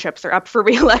governorships are up for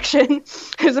re-election.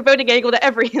 There's a voting angle to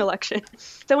every election.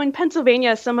 So in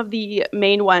Pennsylvania, some of the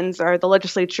main ones are the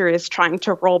legislature is trying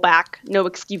to roll back no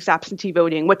excuse absentee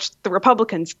voting, which the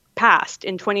Republicans passed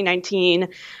in 2019.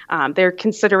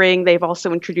 They've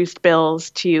also introduced bills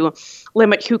to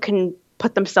limit who can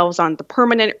put themselves on the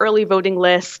permanent early voting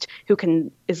list, who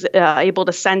is able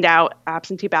to send out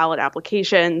absentee ballot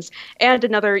applications. And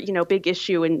another, big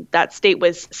issue in that state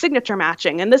was signature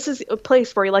matching. And this is a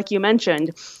place where, like you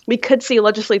mentioned, we could see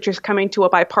legislatures coming to a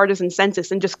bipartisan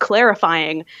census and just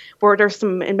clarifying where there's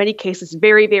some, in many cases,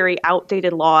 very, very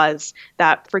outdated laws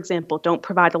that, for example, don't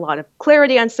provide a lot of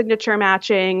clarity on signature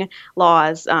matching,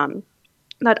 laws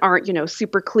that aren't,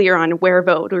 super clear on where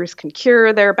voters can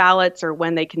cure their ballots or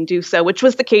when they can do so, which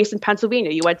was the case in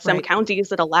Pennsylvania. You had some counties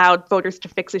that allowed voters to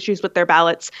fix issues with their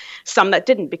ballots, some that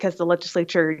didn't because the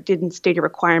legislature didn't state a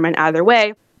requirement either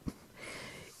way.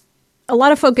 A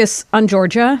lot of focus on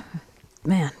Georgia.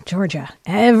 Man, Georgia.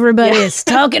 Everybody is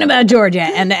talking about Georgia.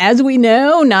 And as we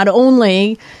know, not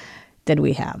only did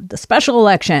we have the special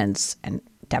elections and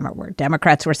where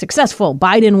Democrats were successful,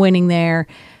 Biden winning there,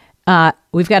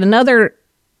 we've got another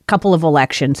couple of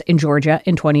elections in Georgia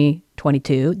in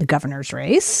 2022, the governor's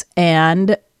race,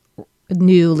 and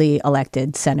newly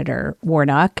elected Senator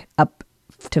Warnock up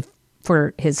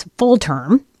for his full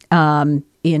term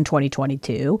in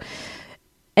 2022.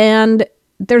 And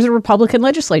there's a Republican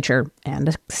legislature and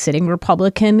a sitting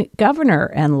Republican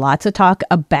governor, and lots of talk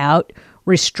about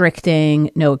restricting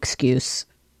no excuse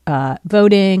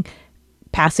voting,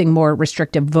 passing more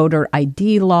restrictive voter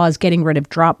ID laws, getting rid of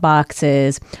drop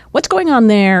boxes. What's going on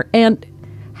there? And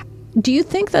do you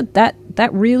think that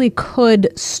really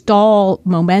could stall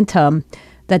momentum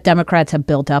that Democrats have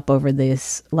built up over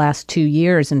these last 2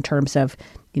 years in terms of,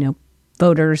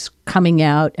 voters coming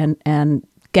out and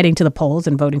getting to the polls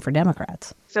and voting for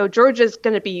Democrats? So Georgia's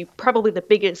going to be probably the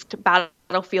biggest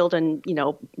battlefield and,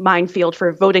 minefield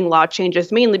for voting law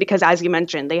changes, mainly because, as you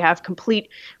mentioned, they have complete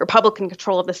Republican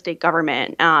control of the state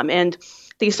government. And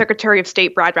the Secretary of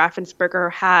State, Brad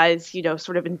Raffensperger, has,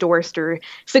 sort of endorsed or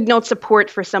signaled support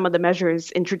for some of the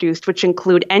measures introduced, which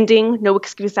include ending no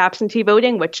excuse absentee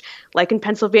voting, which, like in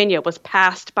Pennsylvania, was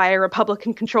passed by a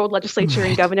Republican-controlled legislature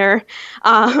and governor.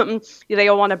 They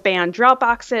want to ban drop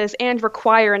boxes and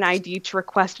require an ID to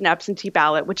request an absentee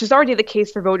ballot, which is already the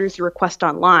case for voters who request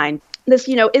online. This,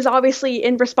 is obviously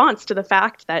in response to the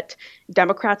fact that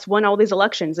Democrats won all these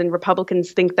elections and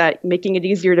Republicans think that making it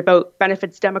easier to vote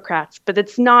benefits Democrats. But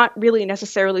it's not really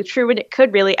necessarily true, and it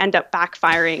could really end up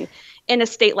backfiring in a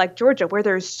state like Georgia, where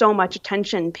there's so much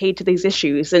attention paid to these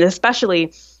issues. And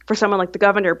especially for someone like the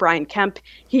governor, Brian Kemp,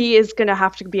 he is going to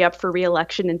have to be up for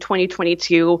re-election in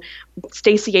 2022.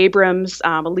 Stacey Abrams,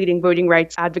 a leading voting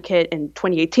rights advocate and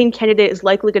 2018 candidate, is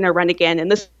likely going to run again.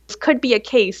 And this could be a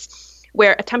case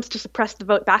where attempts to suppress the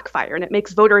vote backfire, and it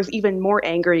makes voters even more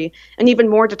angry and even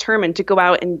more determined to go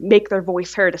out and make their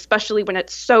voice heard, especially when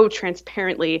it's so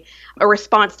transparently a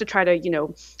response to try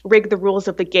to, rig the rules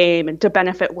of the game and to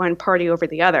benefit one party over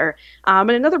the other. And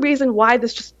another reason why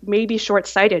this just may be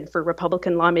short-sighted for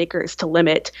Republican lawmakers to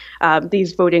limit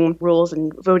these voting rules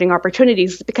and voting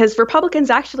opportunities is because Republicans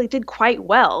actually did quite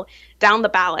well down the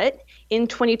ballot in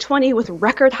 2020 with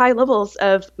record high levels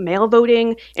of mail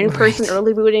voting, in-person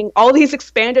early voting, all these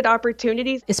expanded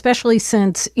opportunities. Especially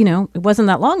since, it wasn't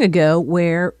that long ago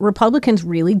where Republicans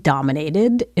really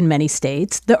dominated in many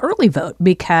states the early vote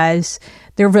because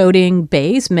their voting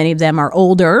base, many of them are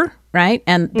older, right?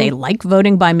 And they like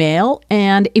voting by mail.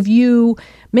 And if you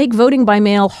make voting by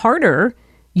mail harder,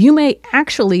 you may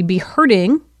actually be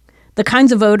hurting the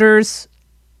kinds of voters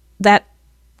that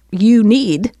you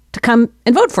need to come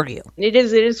and vote for you. It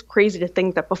is crazy to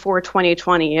think that before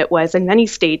 2020, it was in many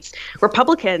states,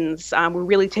 Republicans were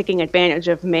really taking advantage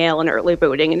of mail and early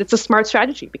voting. And it's a smart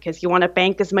strategy because you want to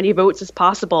bank as many votes as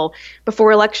possible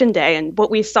before Election Day. And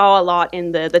what we saw a lot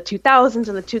in the 2000s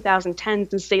and the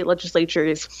 2010s in state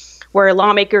legislatures, where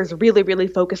lawmakers really, really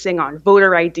focusing on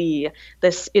voter ID,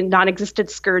 this non-existent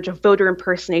scourge of voter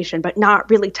impersonation, but not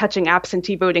really touching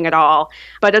absentee voting at all.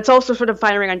 But it's also sort of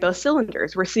firing on both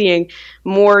cylinders. We're seeing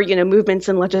more, movements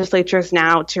in legislatures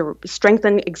now to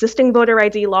strengthen existing voter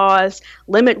ID laws,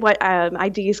 limit what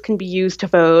IDs can be used to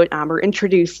vote, or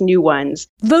introduce new ones.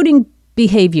 Voting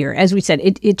behavior, as we said,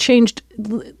 it changed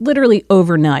literally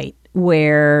overnight,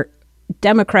 where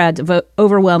Democrats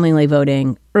overwhelmingly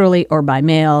voting early or by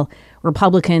mail,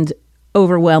 Republicans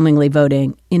overwhelmingly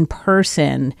voting in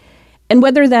person. And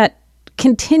whether that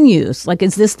continues, like,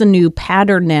 is this the new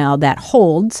pattern now that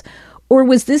holds, or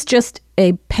was this just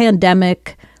a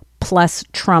pandemic plus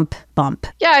Trump bump?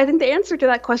 Yeah, I think the answer to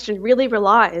that question really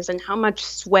relies on how much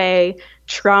sway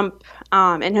Trump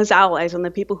and his allies and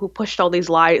the people who pushed all these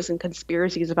lies and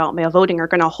conspiracies about mail voting are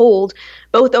going to hold,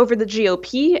 both over the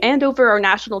GOP and over our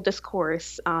national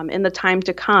discourse in the time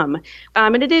to come.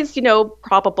 And it is,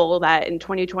 probable that in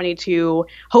 2022,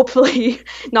 hopefully,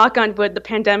 knock on wood, the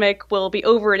pandemic will be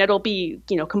over and it'll be,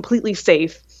 completely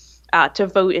safe to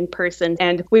vote in person.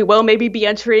 And we will maybe be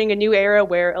entering a new era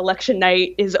where election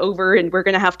night is over and we're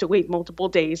going to have to wait multiple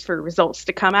days for results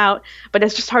to come out. But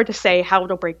it's just hard to say how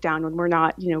it'll break down when we're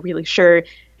not, really sure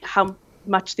how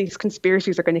much these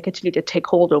conspiracies are going to continue to take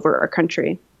hold over our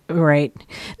country. Right.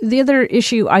 The other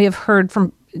issue I have heard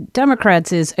from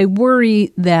Democrats is a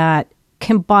worry that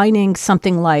combining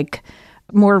something like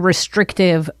more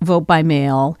restrictive vote by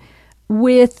mail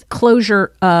with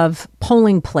closure of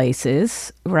polling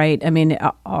places, right? I mean,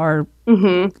 our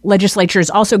legislature is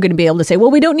also going to be able to say,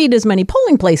 well, we don't need as many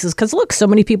polling places because, look, so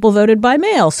many people voted by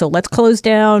mail. So let's close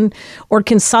down or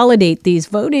consolidate these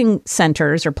voting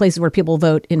centers or places where people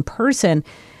vote in person.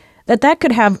 That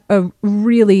could have a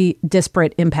really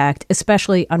disparate impact,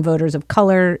 especially on voters of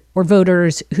color or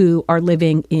voters who are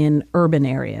living in urban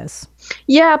areas.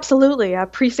 Yeah, absolutely.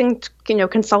 Precinct,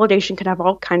 consolidation can have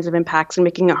all kinds of impacts in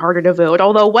making it harder to vote.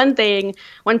 Although one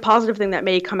positive thing that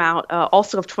may come out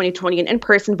also of 2020 and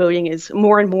in-person voting is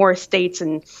more and more states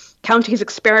and counties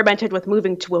experimented with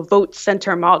moving to a vote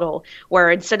center model,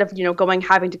 where instead of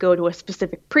having to go to a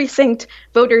specific precinct,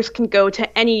 voters can go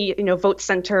to any vote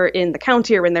center in the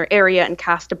county or in their area and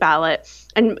cast a ballot.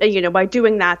 And by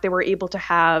doing that, they were able to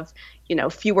have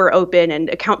fewer open and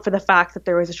account for the fact that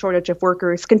there was a shortage of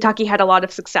workers. Kentucky had a lot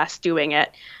of success doing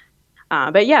it.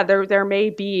 But yeah, there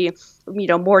may be,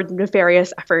 more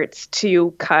nefarious efforts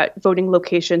to cut voting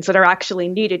locations that are actually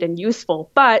needed and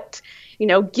useful. But,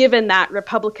 given that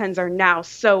Republicans are now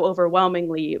so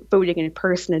overwhelmingly voting in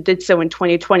person and did so in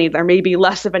 2020, there may be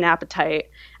less of an appetite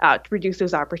to reduce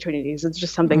those opportunities. It's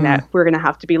just something that we're going to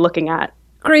have to be looking at.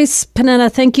 Grace Panetta,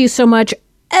 thank you so much,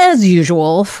 as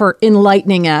usual, for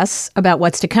enlightening us about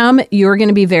what's to come. You're going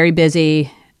to be very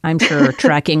busy, I'm sure,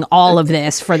 tracking all of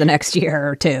this for the next year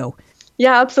or two.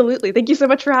 Yeah, absolutely. Thank you so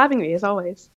much for having me, as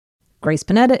always. Grace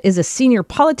Panetta is a senior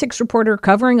politics reporter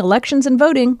covering elections and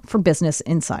voting for Business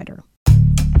Insider.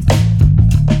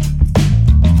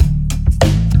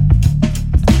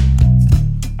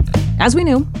 As we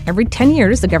know, every 10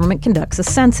 years, the government conducts a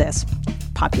census.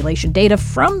 Population data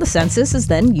from the census is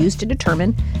then used to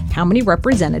determine how many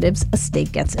representatives a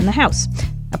state gets in the House,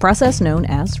 a process known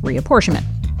as reapportionment.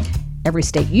 Every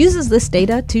state uses this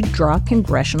data to draw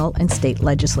congressional and state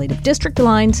legislative district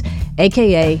lines,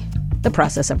 aka the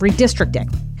process of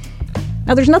redistricting.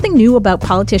 Now, there's nothing new about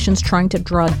politicians trying to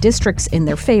draw districts in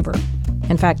their favor.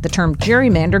 In fact, the term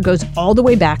gerrymander goes all the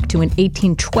way back to an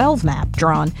 1812 map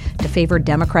drawn to favor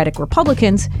Democratic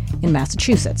Republicans in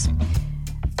Massachusetts.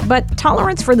 But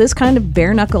tolerance for this kind of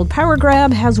bare-knuckled power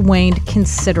grab has waned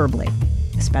considerably,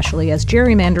 especially as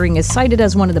gerrymandering is cited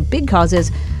as one of the big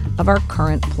causes of our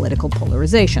current political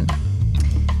polarization.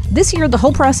 This year, the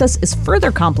whole process is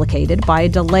further complicated by a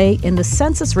delay in the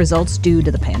census results due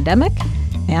to the pandemic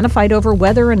and a fight over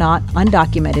whether or not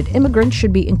undocumented immigrants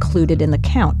should be included in the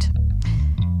count.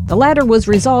 The latter was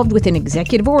resolved with an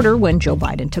executive order when Joe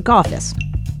Biden took office.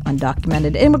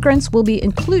 Undocumented immigrants will be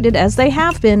included, as they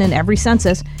have been in every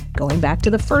census, going back to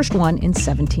the first one in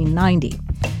 1790.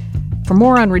 For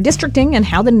more on redistricting and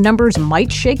how the numbers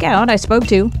might shake out, I spoke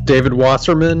to David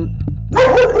Wasserman,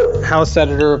 House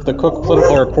Editor of the Cook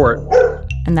Political Report.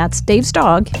 And that's Dave's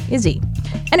dog, Izzy.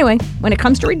 Anyway, when it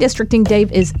comes to redistricting,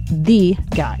 Dave is the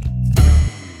guy.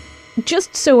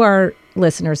 Just so our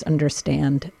listeners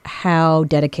understand how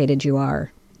dedicated you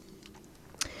are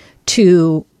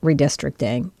to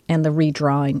redistricting and the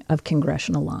redrawing of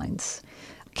congressional lines,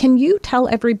 can you tell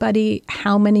everybody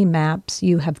how many maps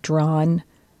you have drawn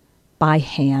by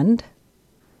hand?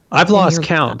 I've lost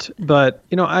count, but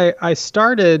I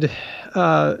started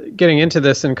getting into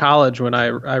this in college when I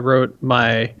wrote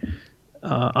my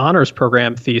honors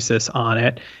program thesis on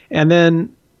it, and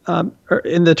then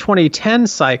in the 2010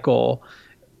 cycle,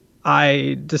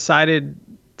 I decided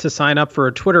to sign up for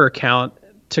a Twitter account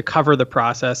to cover the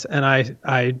process, and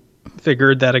I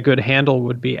figured that a good handle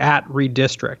would be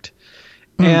 @redistrict.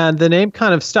 And the name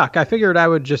kind of stuck. I figured I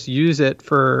would just use it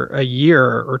for a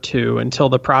year or two until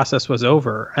the process was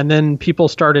over. And then people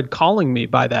started calling me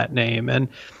by that name. And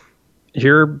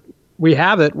here we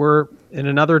have it. We're in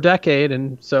another decade.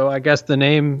 And so I guess the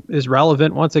name is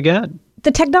relevant once again.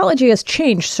 The technology has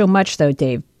changed so much, though,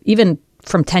 Dave, even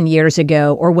from 10 years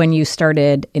ago or when you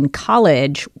started in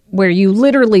college, where you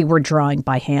literally were drawing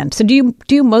by hand. So do you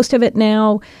do most of it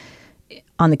now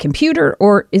on the computer,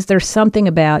 or is there something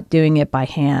about doing it by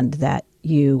hand that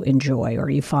you enjoy or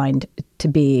you find to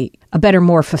be a better,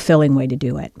 more fulfilling way to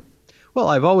do it? Well,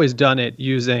 I've always done it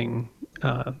using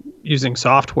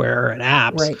software and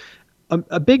apps. Right.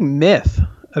 A big myth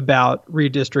about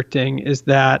redistricting is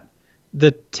that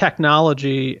the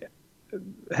technology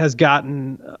has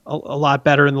gotten a lot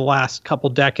better in the last couple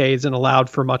decades and allowed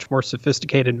for much more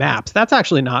sophisticated maps. That's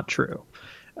actually not true.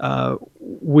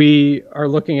 We are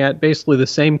looking at basically the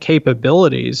same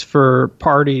capabilities for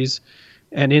parties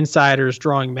and insiders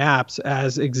drawing maps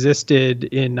as existed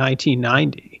in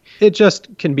 1990. It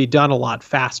just can be done a lot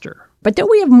faster. But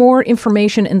don't we have more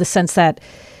information in the sense that,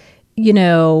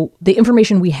 the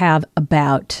information we have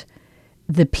about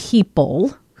the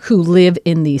people who live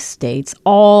in these states,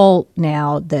 all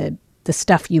now the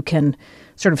stuff you can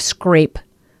sort of scrape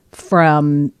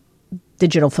from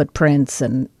digital footprints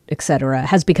and et cetera,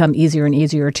 has become easier and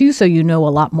easier too, so you know a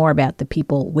lot more about the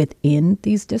people within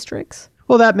these districts?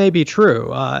 Well, that may be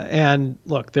true. And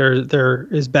look, there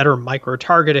is better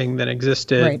micro-targeting than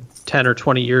existed 10 or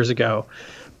 20 years ago.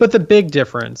 But the big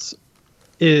difference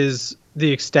is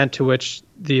the extent to which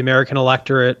the American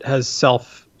electorate has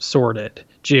sorted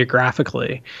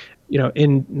geographically.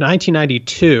 In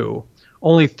 1992,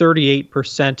 only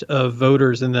 38% of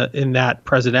voters in that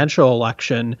presidential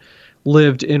election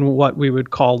lived in what we would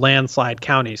call landslide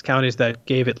counties that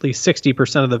gave at least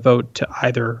 60% of the vote to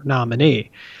either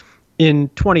nominee. In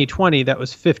 2020, that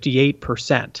was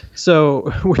 58%.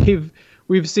 So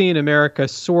we've seen America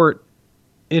sort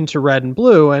into red and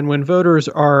blue, and when voters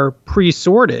are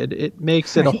pre-sorted, it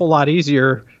makes it a whole lot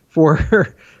easier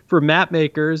for map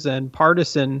makers and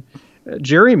partisan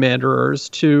gerrymanderers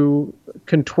to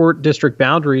contort district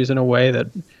boundaries in a way that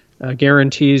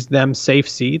guarantees them safe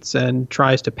seats and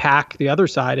tries to pack the other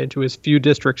side into as few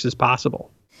districts as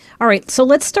possible. All right, so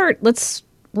let's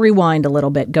rewind a little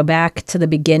bit, go back to the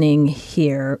beginning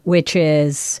here, which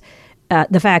is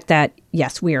the fact that,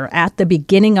 yes, we are at the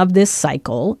beginning of this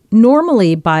cycle.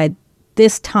 Normally, by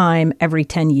this time every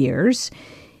 10 years,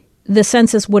 the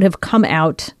census would have come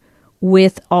out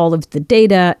with all of the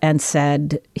data and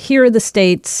said, here are the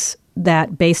states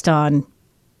that, based on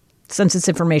census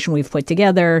information we've put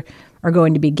together, are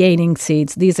going to be gaining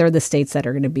seats. These are the states that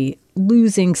are going to be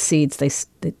losing seats.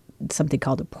 Something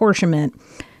called apportionment.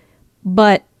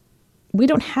 But we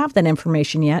don't have that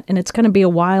information yet, and it's going to be a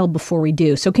while before we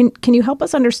do. So can you help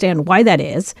us understand why that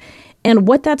is and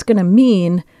what that's going to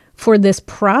mean for this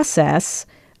process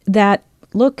that,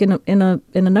 look, in a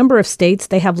number of states,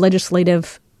 they have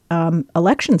legislative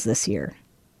elections this year?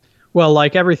 Well,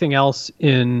 like everything else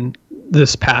in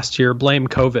this past year, blame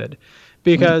COVID.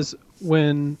 Because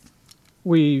when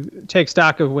we take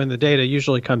stock of when the data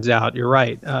usually comes out, you're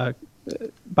right.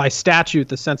 By statute,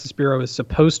 the Census Bureau is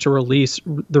supposed to release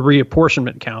the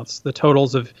reapportionment counts, the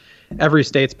totals of every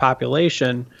state's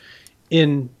population,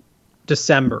 in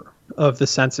December of the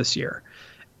census year.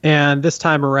 And this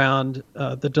time around,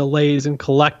 the delays in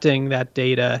collecting that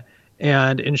data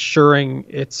and ensuring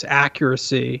its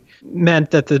accuracy meant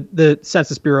that the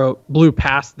Census Bureau blew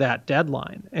past that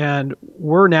deadline. And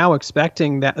we're now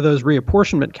expecting those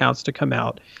reapportionment counts to come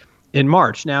out in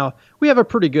March. Now, we have a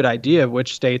pretty good idea of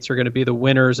which states are going to be the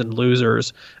winners and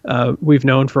losers. We've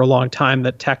known for a long time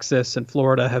that Texas and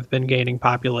Florida have been gaining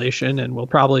population and will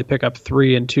probably pick up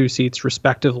 3 and 2 seats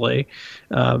respectively.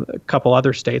 A couple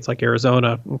other states like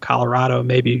Arizona and Colorado,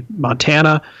 maybe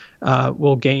Montana,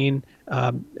 will gain.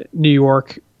 New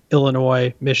York,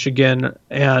 Illinois, Michigan,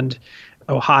 and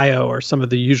Ohio are some of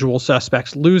the usual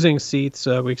suspects losing seats.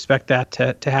 We expect that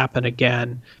to happen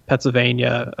again.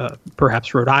 Pennsylvania,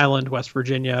 perhaps Rhode Island, West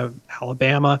Virginia,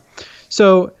 Alabama.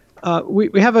 So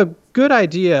we have a good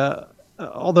idea,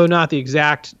 although not the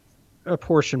exact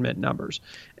apportionment numbers.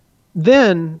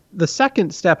 Then the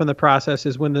second step in the process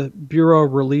is when the Bureau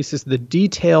releases the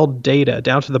detailed data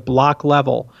down to the block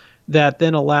level that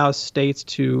then allows states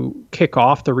to kick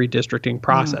off the redistricting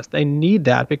process. They need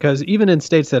that because even in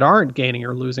states that aren't gaining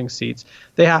or losing seats,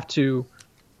 they have to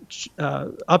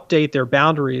update their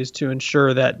boundaries to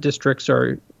ensure that districts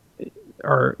are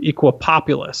equal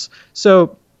populace.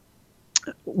 So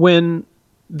when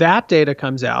that data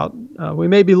comes out, we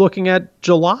may be looking at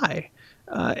July,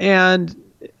 and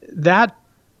that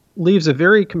leaves a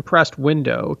very compressed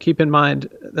window. Keep in mind,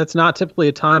 that's not typically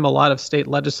a time a lot of state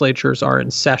legislatures are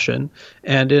in session.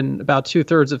 And in about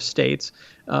 2/3 of states,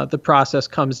 the process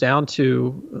comes down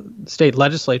to state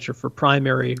legislature for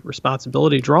primary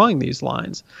responsibility drawing these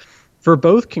lines. For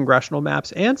both congressional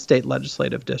maps and state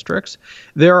legislative districts,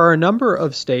 there are a number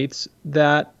of states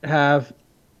that have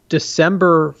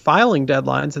December filing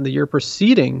deadlines in the year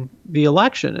preceding the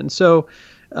election. And so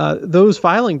those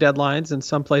filing deadlines in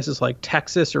some places like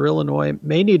Texas or Illinois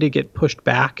may need to get pushed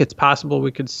back. It's possible we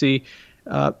could see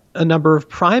a number of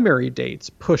primary dates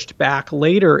pushed back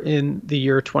later in the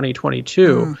year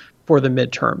 2022 for the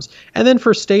midterms. And then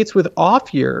for states with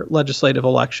off-year legislative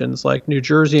elections like New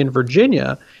Jersey and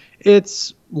Virginia,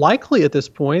 it's likely at this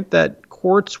point that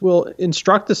courts will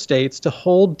instruct the states to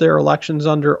hold their elections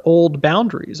under old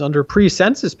boundaries, under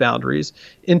pre-census boundaries,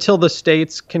 until the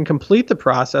states can complete the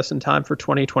process in time for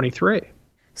 2023.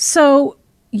 So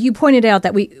you pointed out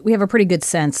that we have a pretty good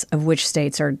sense of which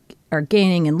states are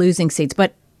gaining and losing seats,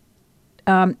 but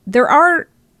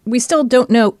we still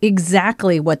don't know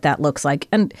exactly what that looks like.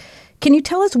 And can you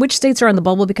tell us which states are on the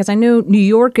bubble? Because I know New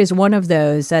York is one of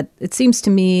those that it seems to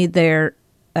me there,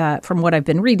 from what I've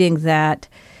been reading, that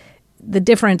the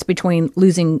difference between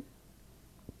losing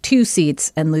 2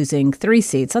 seats and losing 3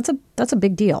 seats, that's a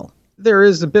big deal. There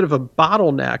is a bit of a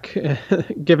bottleneck,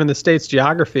 given the state's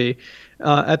geography,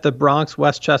 at the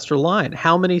Bronx-Westchester line.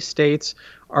 How many states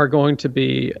are going to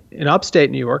be in upstate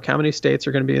New York? How many seats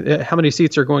are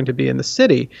going to be in the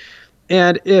city?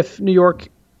 And if New York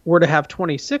were to have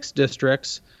 26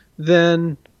 districts,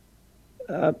 then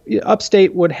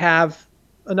upstate would have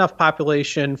enough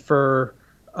population for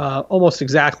almost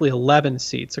exactly 11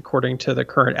 seats, according to the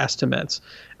current estimates.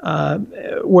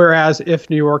 Whereas if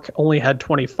New York only had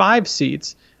 25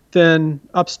 seats, then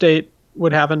upstate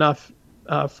would have enough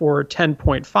for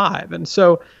 10.5. And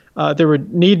so there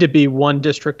would need to be one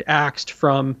district axed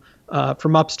from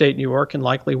upstate New York, and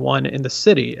likely one in the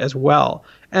city as well.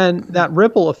 And that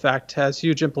ripple effect has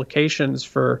huge implications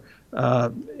for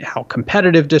how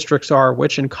competitive districts are,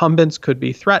 which incumbents could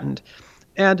be threatened.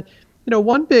 And,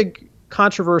 one big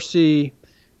controversy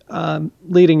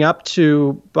leading up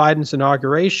to Biden's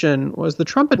inauguration was the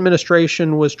Trump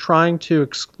administration was trying to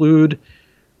exclude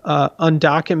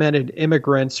undocumented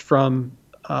immigrants from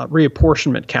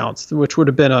reapportionment counts, which would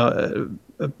have been a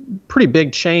pretty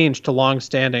big change to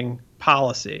longstanding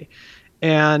policy.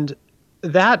 And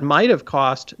that might have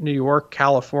cost New York,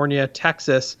 California,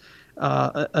 Texas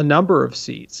a number of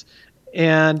seats.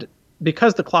 And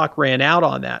because the clock ran out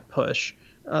on that push,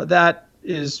 that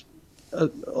is a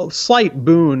slight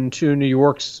boon to New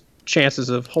York's chances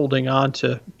of holding on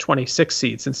to 26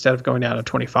 seats instead of going down to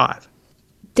 25.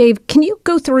 Dave, can you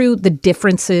go through the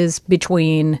differences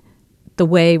between the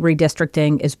way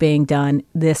redistricting is being done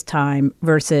this time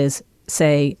versus,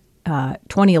 say,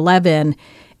 2011,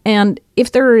 and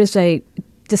if there is a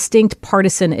distinct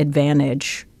partisan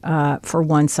advantage for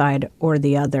one side or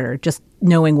the other, just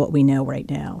knowing what we know right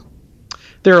now?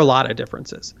 There are a lot of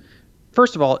differences.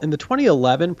 First of all, in the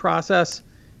 2011 process,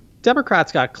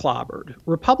 Democrats got clobbered.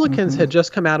 Republicans had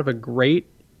just come out of a great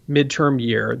midterm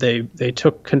year. They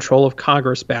took control of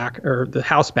Congress back, or the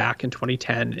House back, in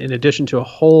 2010, in addition to a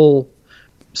whole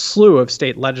slew of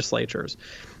state legislatures.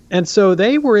 And so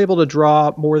they were able to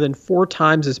draw more than 4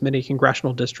 times as many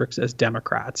congressional districts as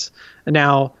Democrats. And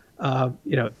now,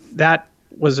 that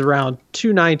was around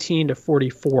 219 to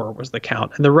 44 was the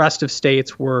count. And the rest of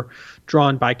states were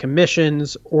drawn by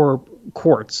commissions or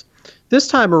courts. This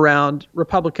time around,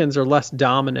 Republicans are less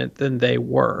dominant than they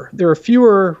were. There are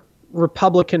fewer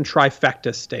Republican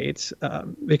trifecta states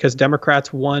because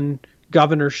Democrats won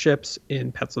governorships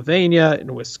in Pennsylvania,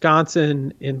 in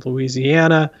Wisconsin, in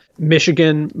Louisiana.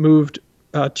 Michigan moved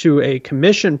to a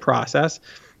commission process.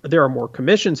 There are more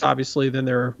commissions, obviously, than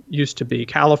there used to be.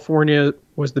 California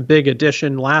was the big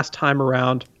addition last time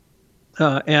around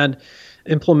and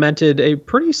implemented a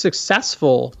pretty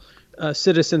successful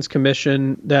Citizens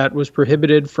Commission that was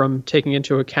prohibited from taking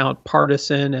into account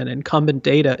partisan and incumbent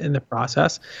data in the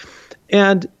process.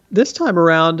 And this time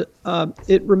around,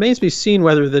 it remains to be seen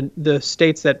whether the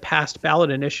states that passed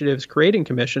ballot initiatives creating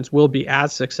commissions will be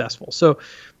as successful. So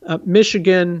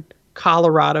Michigan,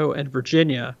 Colorado, and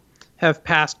Virginia have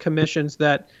passed commissions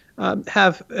that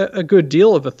have a good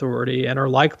deal of authority and are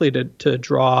likely to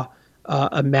draw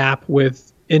a map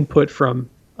with input from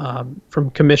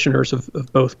commissioners of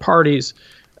both parties,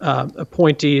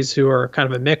 appointees who are kind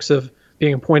of a mix of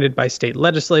being appointed by state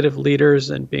legislative leaders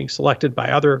and being selected by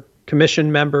other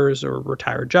commission members or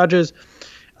retired judges.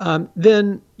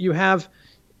 Then you have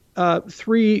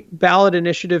 3 ballot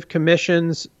initiative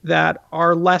commissions that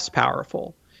are less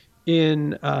powerful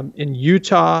in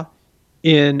Utah,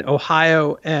 in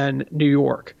Ohio, and New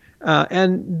York.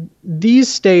 And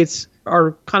these states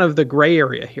are kind of the gray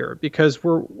area here because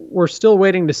we're still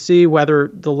waiting to see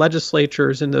whether the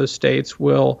legislatures in those states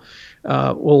will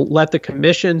let the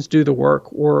commissions do the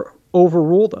work or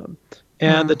overrule them.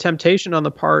 And the temptation on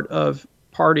the part of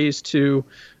parties to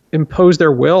impose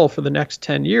their will for the next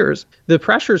 10 years, the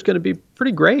pressure is going to be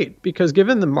pretty great because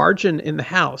given the margin in the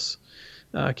House,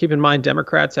 keep in mind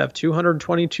Democrats have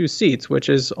 222 seats, which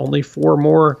is only 4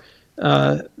 more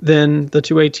than the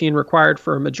 218 required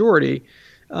for a majority.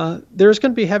 There's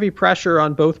going to be heavy pressure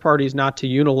on both parties not to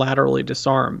unilaterally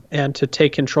disarm and to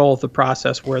take control of the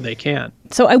process where they can.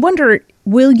 So I wonder,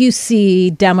 will you see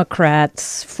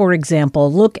Democrats, for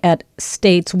example, look at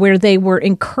states where they were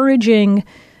encouraging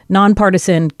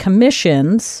nonpartisan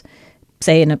commissions,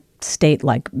 say in a state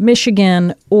like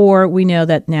Michigan, or we know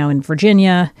that now in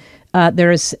Virginia,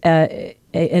 there's an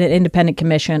independent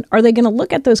commission. Are they going to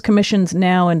look at those commissions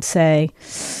now and say,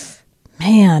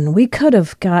 man, we could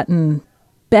have gotten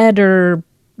better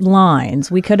lines.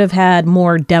 We could have had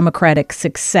more Democratic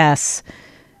success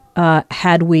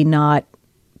had we not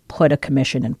put a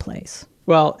commission in place?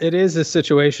 Well, it is a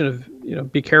situation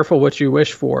of, be careful what you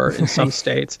wish for in some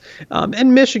states.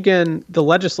 In Michigan, the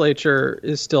legislature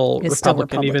is still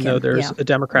Republican, even though there's a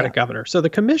Democratic governor. So the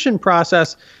commission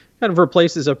process kind of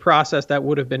replaces a process that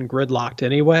would have been gridlocked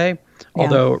anyway,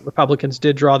 although Republicans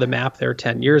did draw the map there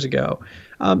 10 years ago.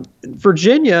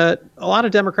 Virginia, a lot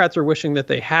of Democrats are wishing that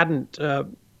they hadn't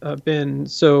been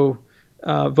so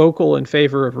vocal in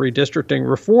favor of redistricting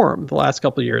reform the last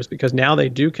couple of years, because now they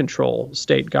do control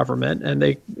state government, and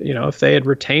they, if they had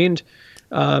retained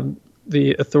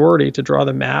the authority to draw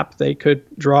the map, they could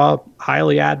draw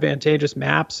highly advantageous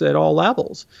maps at all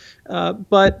levels.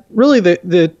 But really,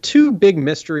 the two big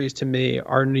mysteries to me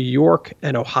are New York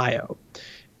and Ohio.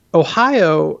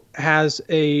 Ohio has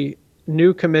a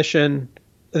new commission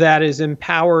that is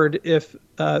empowered if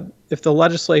the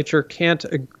legislature can't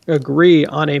agree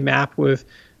on a map with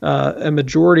a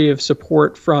majority of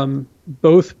support from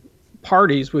both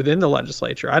parties within the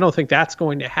legislature. I don't think that's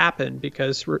going to happen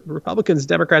because Republicans and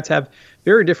Democrats have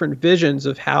very different visions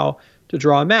of how to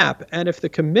draw a map. And if the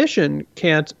commission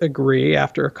can't agree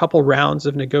after a couple rounds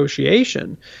of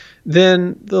negotiation,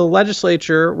 then the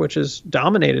legislature, which is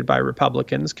dominated by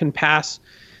Republicans, can pass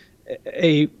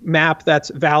a map that's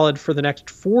valid for the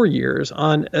next 4 years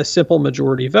on a simple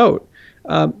majority vote.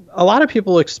 A lot of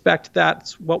people expect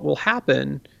that's what will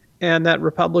happen, and that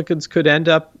Republicans could end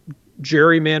up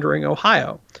gerrymandering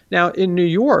Ohio. Now, in New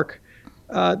York,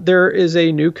 there is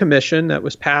a new commission that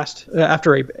was passed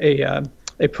after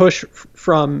a push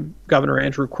from Governor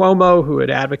Andrew Cuomo, who had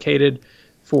advocated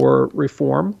for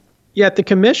reform. Yet the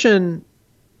commission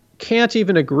can't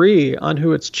even agree on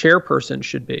who its chairperson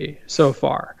should be so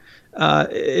far.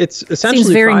 It's essentially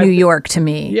seems very New York to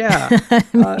me. Yeah,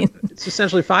 it's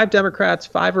essentially 5 Democrats,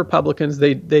 5 Republicans.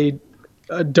 They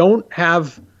don't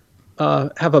have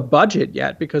a budget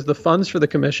yet because the funds for the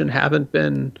commission haven't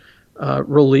been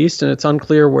released, and it's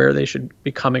unclear where they should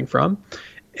be coming from.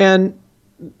 And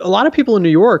a lot of people in New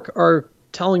York are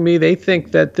telling me they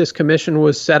think that this commission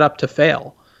was set up to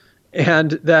fail,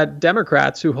 and that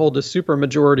Democrats who hold a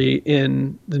supermajority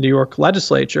in the New York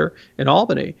legislature in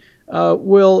Albany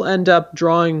will end up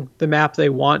drawing the map they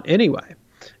want anyway.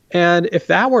 And if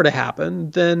that were to happen,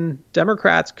 then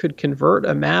Democrats could convert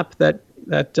a map that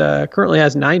currently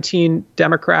has 19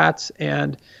 Democrats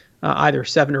and either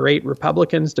 7 or 8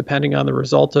 Republicans, depending on the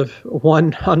result of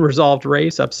one unresolved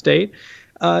race upstate,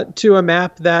 to a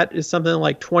map that is something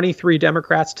like 23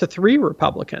 Democrats to 3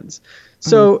 Republicans.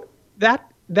 So that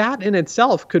in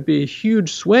itself could be a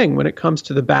huge swing when it comes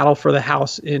to the battle for the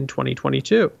House in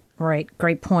 2022. Right.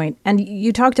 Great point. And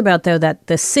you talked about, though, that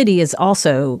the city is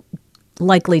also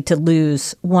likely to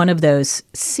lose one of those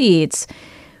seats.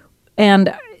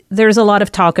 And there's a lot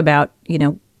of talk about,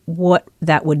 what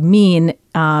that would mean,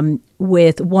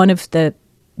 with one of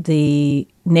the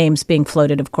names being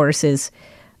floated, of course, is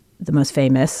the most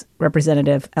famous,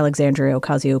 Representative Alexandria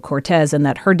Ocasio-Cortez, and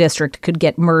that her district could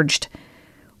get merged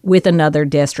with another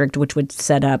district, which would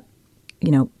set up,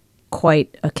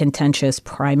 quite a contentious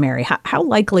primary. How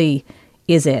likely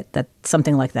is it that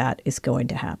something like that is going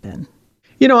to happen?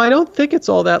 I don't think it's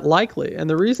all that likely. And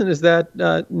the reason is that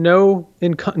no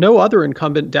other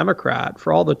incumbent Democrat,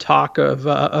 for all the talk of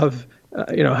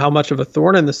how much of a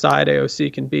thorn in the side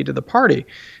AOC can be to the party,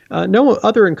 no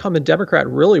other incumbent Democrat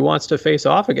really wants to face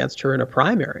off against her in a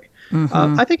primary.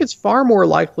 Mm-hmm. I think it's far more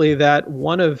likely that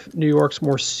one of New York's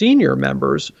more senior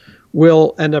members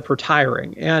will end up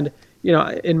retiring. And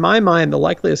in my mind, the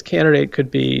likeliest candidate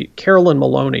could be Carolyn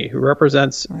Maloney, who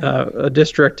represents a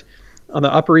district on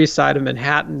the Upper East Side of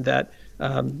Manhattan that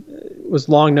was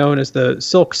long known as the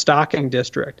Silk Stocking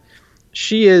District.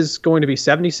 She is going to be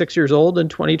 76 years old in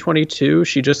 2022.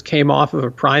 She just came off of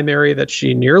a primary that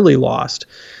she nearly lost.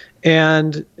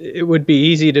 And it would be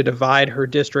easy to divide her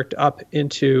district up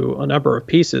into a number of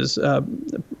pieces,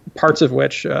 parts of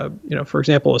which, for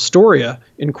example, Astoria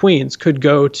in Queens could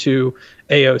go to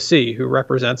AOC, who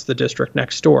represents the district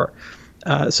next door.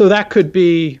 So that could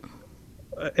be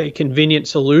a convenient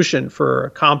solution for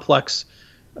a complex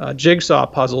jigsaw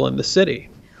puzzle in the city.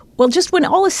 Well, just when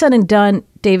all is said and done,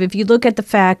 Dave, if you look at the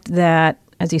fact that,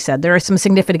 as you said, there are some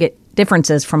significant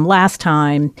differences from last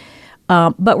time,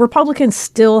 but Republicans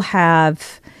still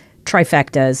have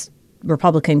trifectas,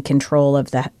 Republican control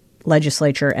of the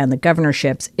legislature and the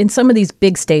governorships in some of these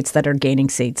big states that are gaining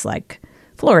seats like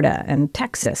Florida and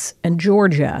Texas and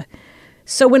Georgia.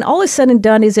 So when all is said and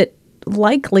done, is it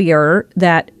likelier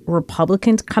that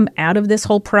Republicans come out of this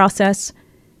whole process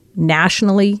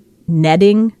nationally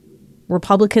netting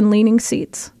Republican-leaning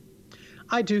seats?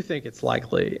 I do think it's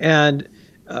likely. And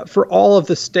for all of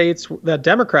the states that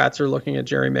Democrats are looking at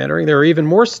gerrymandering, there are even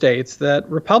more states that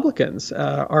Republicans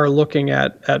are looking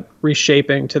at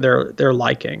reshaping to their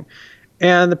liking.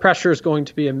 And the pressure is going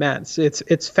to be immense.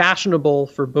 It's fashionable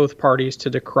for both parties to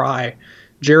decry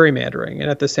gerrymandering. And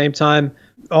at the same time,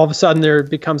 all of a sudden there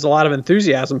becomes a lot of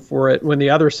enthusiasm for it when the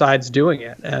other side's doing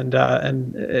it, and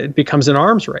it becomes an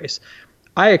arms race.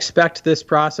 I expect this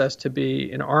process to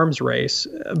be an arms race,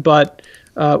 but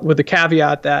with the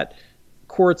caveat that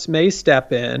courts may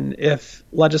step in if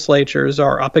legislatures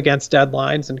are up against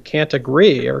deadlines and can't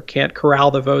agree or can't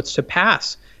corral the votes to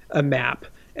pass a map.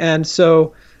 And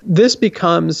so this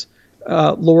becomes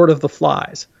Lord of the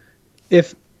Flies.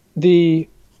 If the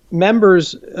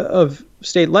members of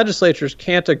state legislatures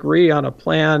can't agree on a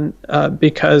plan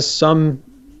because some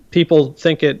people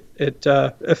think it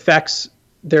affects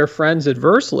their friends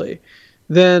adversely,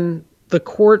 then the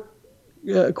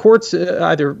courts,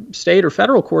 either state or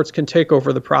federal courts, can take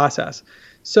over the process.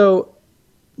 So,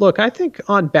 look, I think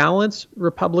on balance,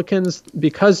 Republicans,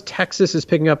 because Texas is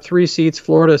picking up 3 seats,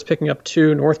 Florida is picking up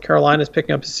 2, North Carolina is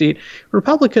picking up a seat,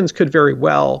 Republicans could very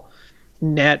well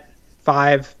net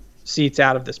 5 seats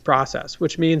out of this process,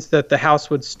 which means that the House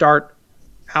would start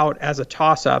out as a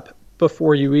toss-up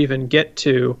before you even get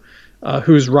to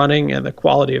who's running and the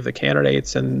quality of the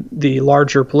candidates and the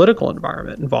larger political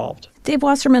environment involved. Dave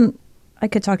Wasserman, I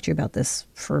could talk to you about this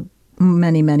for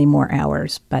many, many more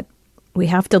hours, but we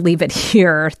have to leave it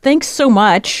here. Thanks so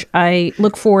much. I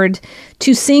look forward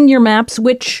to seeing your maps,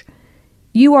 which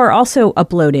you are also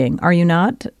uploading, are you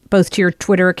not? Both to your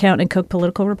Twitter account and Cook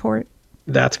Political Report?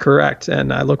 That's correct.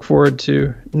 And I look forward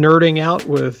to nerding out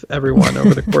with everyone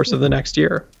over the course of the next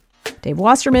year. Dave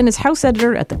Wasserman is House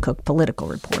Editor at the Cook Political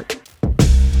Report.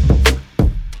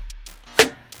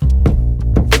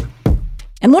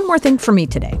 And one more thing for me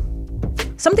today.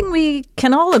 Something we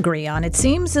can all agree on, it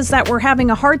seems, is that we're having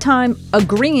a hard time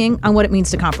agreeing on what it means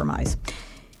to compromise.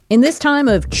 In this time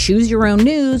of choose your own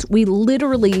news, we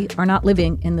literally are not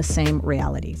living in the same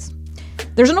realities.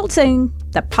 There's an old saying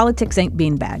that politics ain't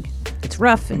beanbag. It's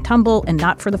rough and tumble and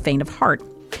not for the faint of heart.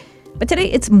 But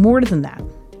today it's more than that.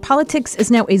 Politics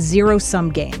is now a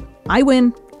zero-sum game. I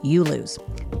win, you lose.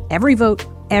 Every vote,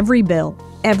 every bill,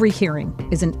 every hearing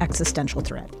is an existential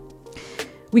threat.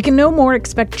 We can no more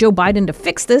expect Joe Biden to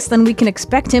fix this than we can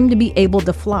expect him to be able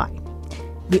to fly.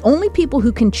 The only people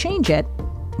who can change it,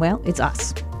 well, it's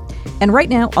us. And right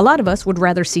now, a lot of us would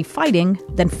rather see fighting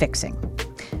than fixing.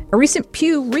 A recent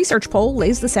Pew Research poll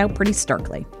lays this out pretty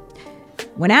starkly.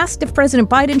 When asked if President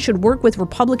Biden should work with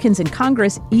Republicans in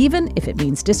Congress, even if it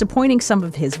means disappointing some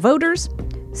of his voters,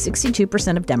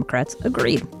 62% of Democrats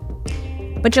agreed.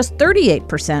 But just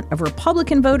 38% of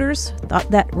Republican voters thought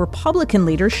that Republican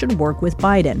leaders should work with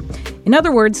Biden. In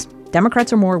other words,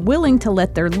 Democrats are more willing to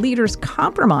let their leaders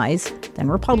compromise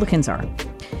than Republicans are.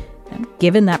 And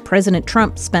given that President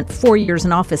Trump spent 4 years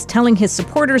in office telling his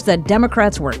supporters that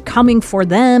Democrats were coming for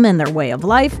them and their way of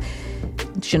life,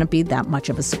 it shouldn't be that much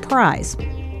of a surprise.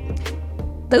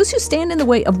 Those who stand in the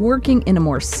way of working in a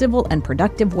more civil and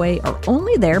productive way are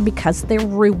only there because they're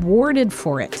rewarded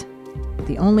for it.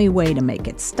 The only way to make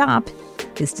it stop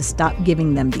is to stop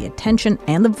giving them the attention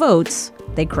and the votes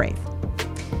they crave.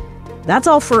 That's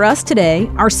all for us today.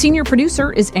 Our senior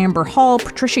producer is Amber Hall.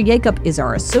 Patricia Jacob is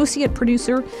our associate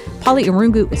producer. Polly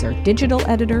Irungu is our digital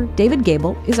editor. David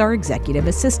Gable is our executive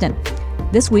assistant.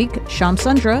 This week, Sham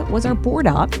Sundra was our board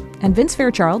op, and Vince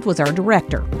Fairchild was our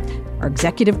director. Our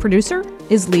executive producer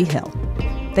is Lee Hill.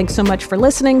 Thanks so much for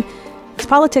listening. It's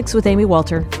Politics with Amy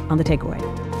Walter on The Takeaway.